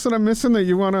 anything else that I'm missing that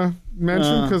you want to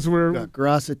mention? Because we're got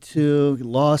Grassa 2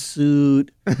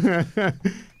 lawsuit,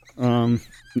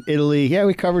 Italy. Yeah,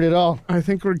 we covered it all. I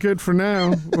think we're good for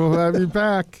now. We'll have you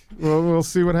back. We'll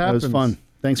see what happens. That was fun.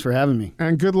 Thanks for having me.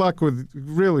 And good luck with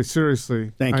really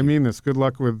seriously. Thank you. I mean this. Good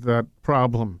luck with that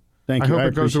problem. Thank you. I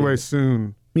hope it goes away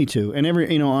soon. Me too. And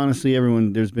honestly,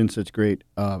 everyone, there's been such great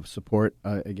support.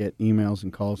 I get emails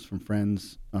and calls from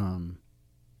friends, in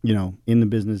the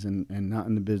business and not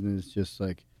in the business. Just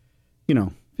like,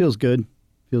 feels good.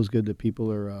 Feels good that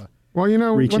people are well, one thing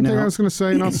out. I was going to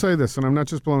say, and I'll say this, and I'm not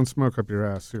just blowing smoke up your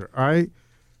ass here.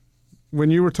 When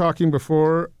you were talking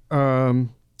before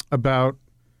about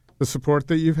the support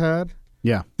that you've had.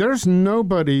 Yeah. There's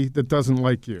nobody that doesn't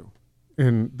like you,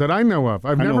 that I know of.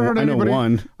 I've never heard anybody. I know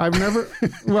one. I've never.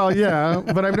 Well, yeah,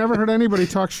 but I've never heard anybody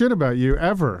talk shit about you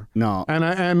ever. No. And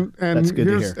That's good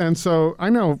to hear. And so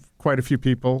I know quite a few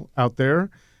people out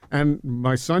there, and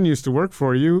my son used to work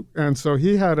for you, and so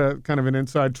he had a kind of an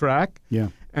inside track. Yeah.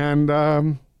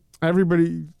 And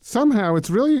everybody, somehow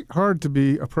it's really hard to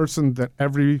be a person that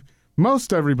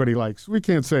most everybody likes. We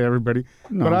can't say everybody,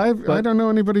 No, but I don't know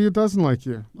anybody who doesn't like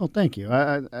you. Well, thank you.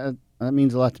 I that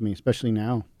means a lot to me, especially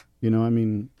now. You know, I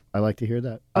mean, I like to hear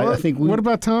that. I think. What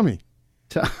about Tommy?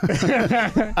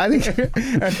 I think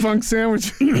At Funk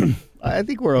Sandwich. I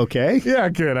think we're okay. Yeah,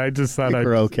 good. I just thought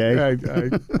we're okay. I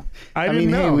I didn't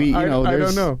mean, know. hey, I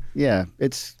don't know. Yeah,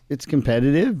 it's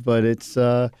competitive, but it's.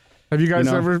 Have you guys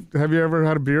you know, ever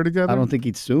had a beer together? I don't think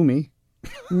he'd sue me.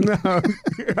 No.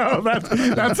 Oh,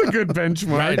 that's a good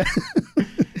benchmark.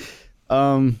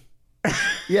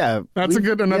 Yeah, That's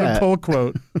another poll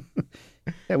quote.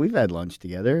 Yeah, we've had lunch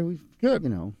together. We've Good. You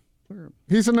know,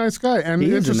 He's a nice guy, and He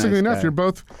is a interestingly nice enough, guy. you're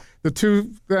both the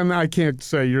two. And I can't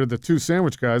say you're the two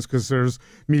sandwich guys because there's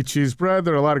meat, cheese, bread.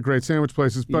 There are a lot of great sandwich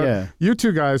places, but Yeah. you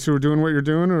two guys who are doing what you're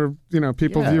doing, or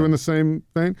people Yeah. viewing the same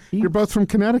thing. You're both from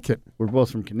Connecticut. we're both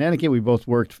from Connecticut. We both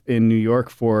worked in New York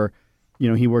for,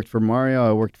 he worked for Mario.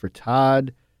 I worked for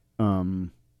Todd.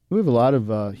 We have a lot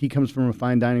of. He comes from a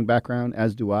fine dining background,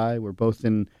 as do I. We're both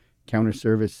in counter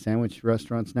service sandwich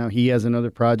restaurants now. He has another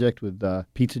project with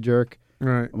Pizza Jerk.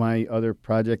 Right. My other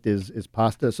project is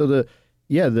pasta. So the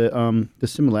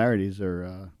similarities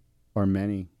are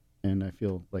many, and I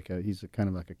feel like he's kind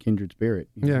of like a kindred spirit.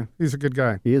 Yeah, he's a good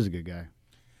guy. He is a good guy.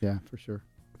 Yeah, for sure.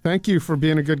 Thank you for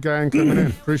being a good guy and coming in.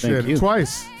 Appreciate Thank it. you.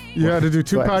 Twice. You had to do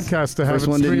two Twice. podcasts to have First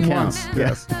it one didn't stream count. once.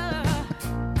 Yes.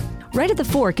 Right at the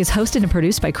Fork is hosted and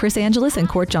produced by Chris Angeles and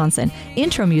Court Johnson.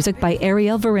 Intro music by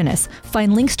Ariel Verinis.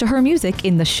 Find links to her music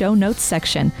in the show notes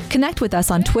section. Connect with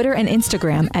us on Twitter and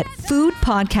Instagram at Food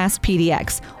Podcast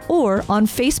PDX or on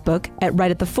Facebook at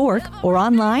Right at the Fork or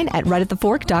online at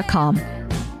rightatthefork.com.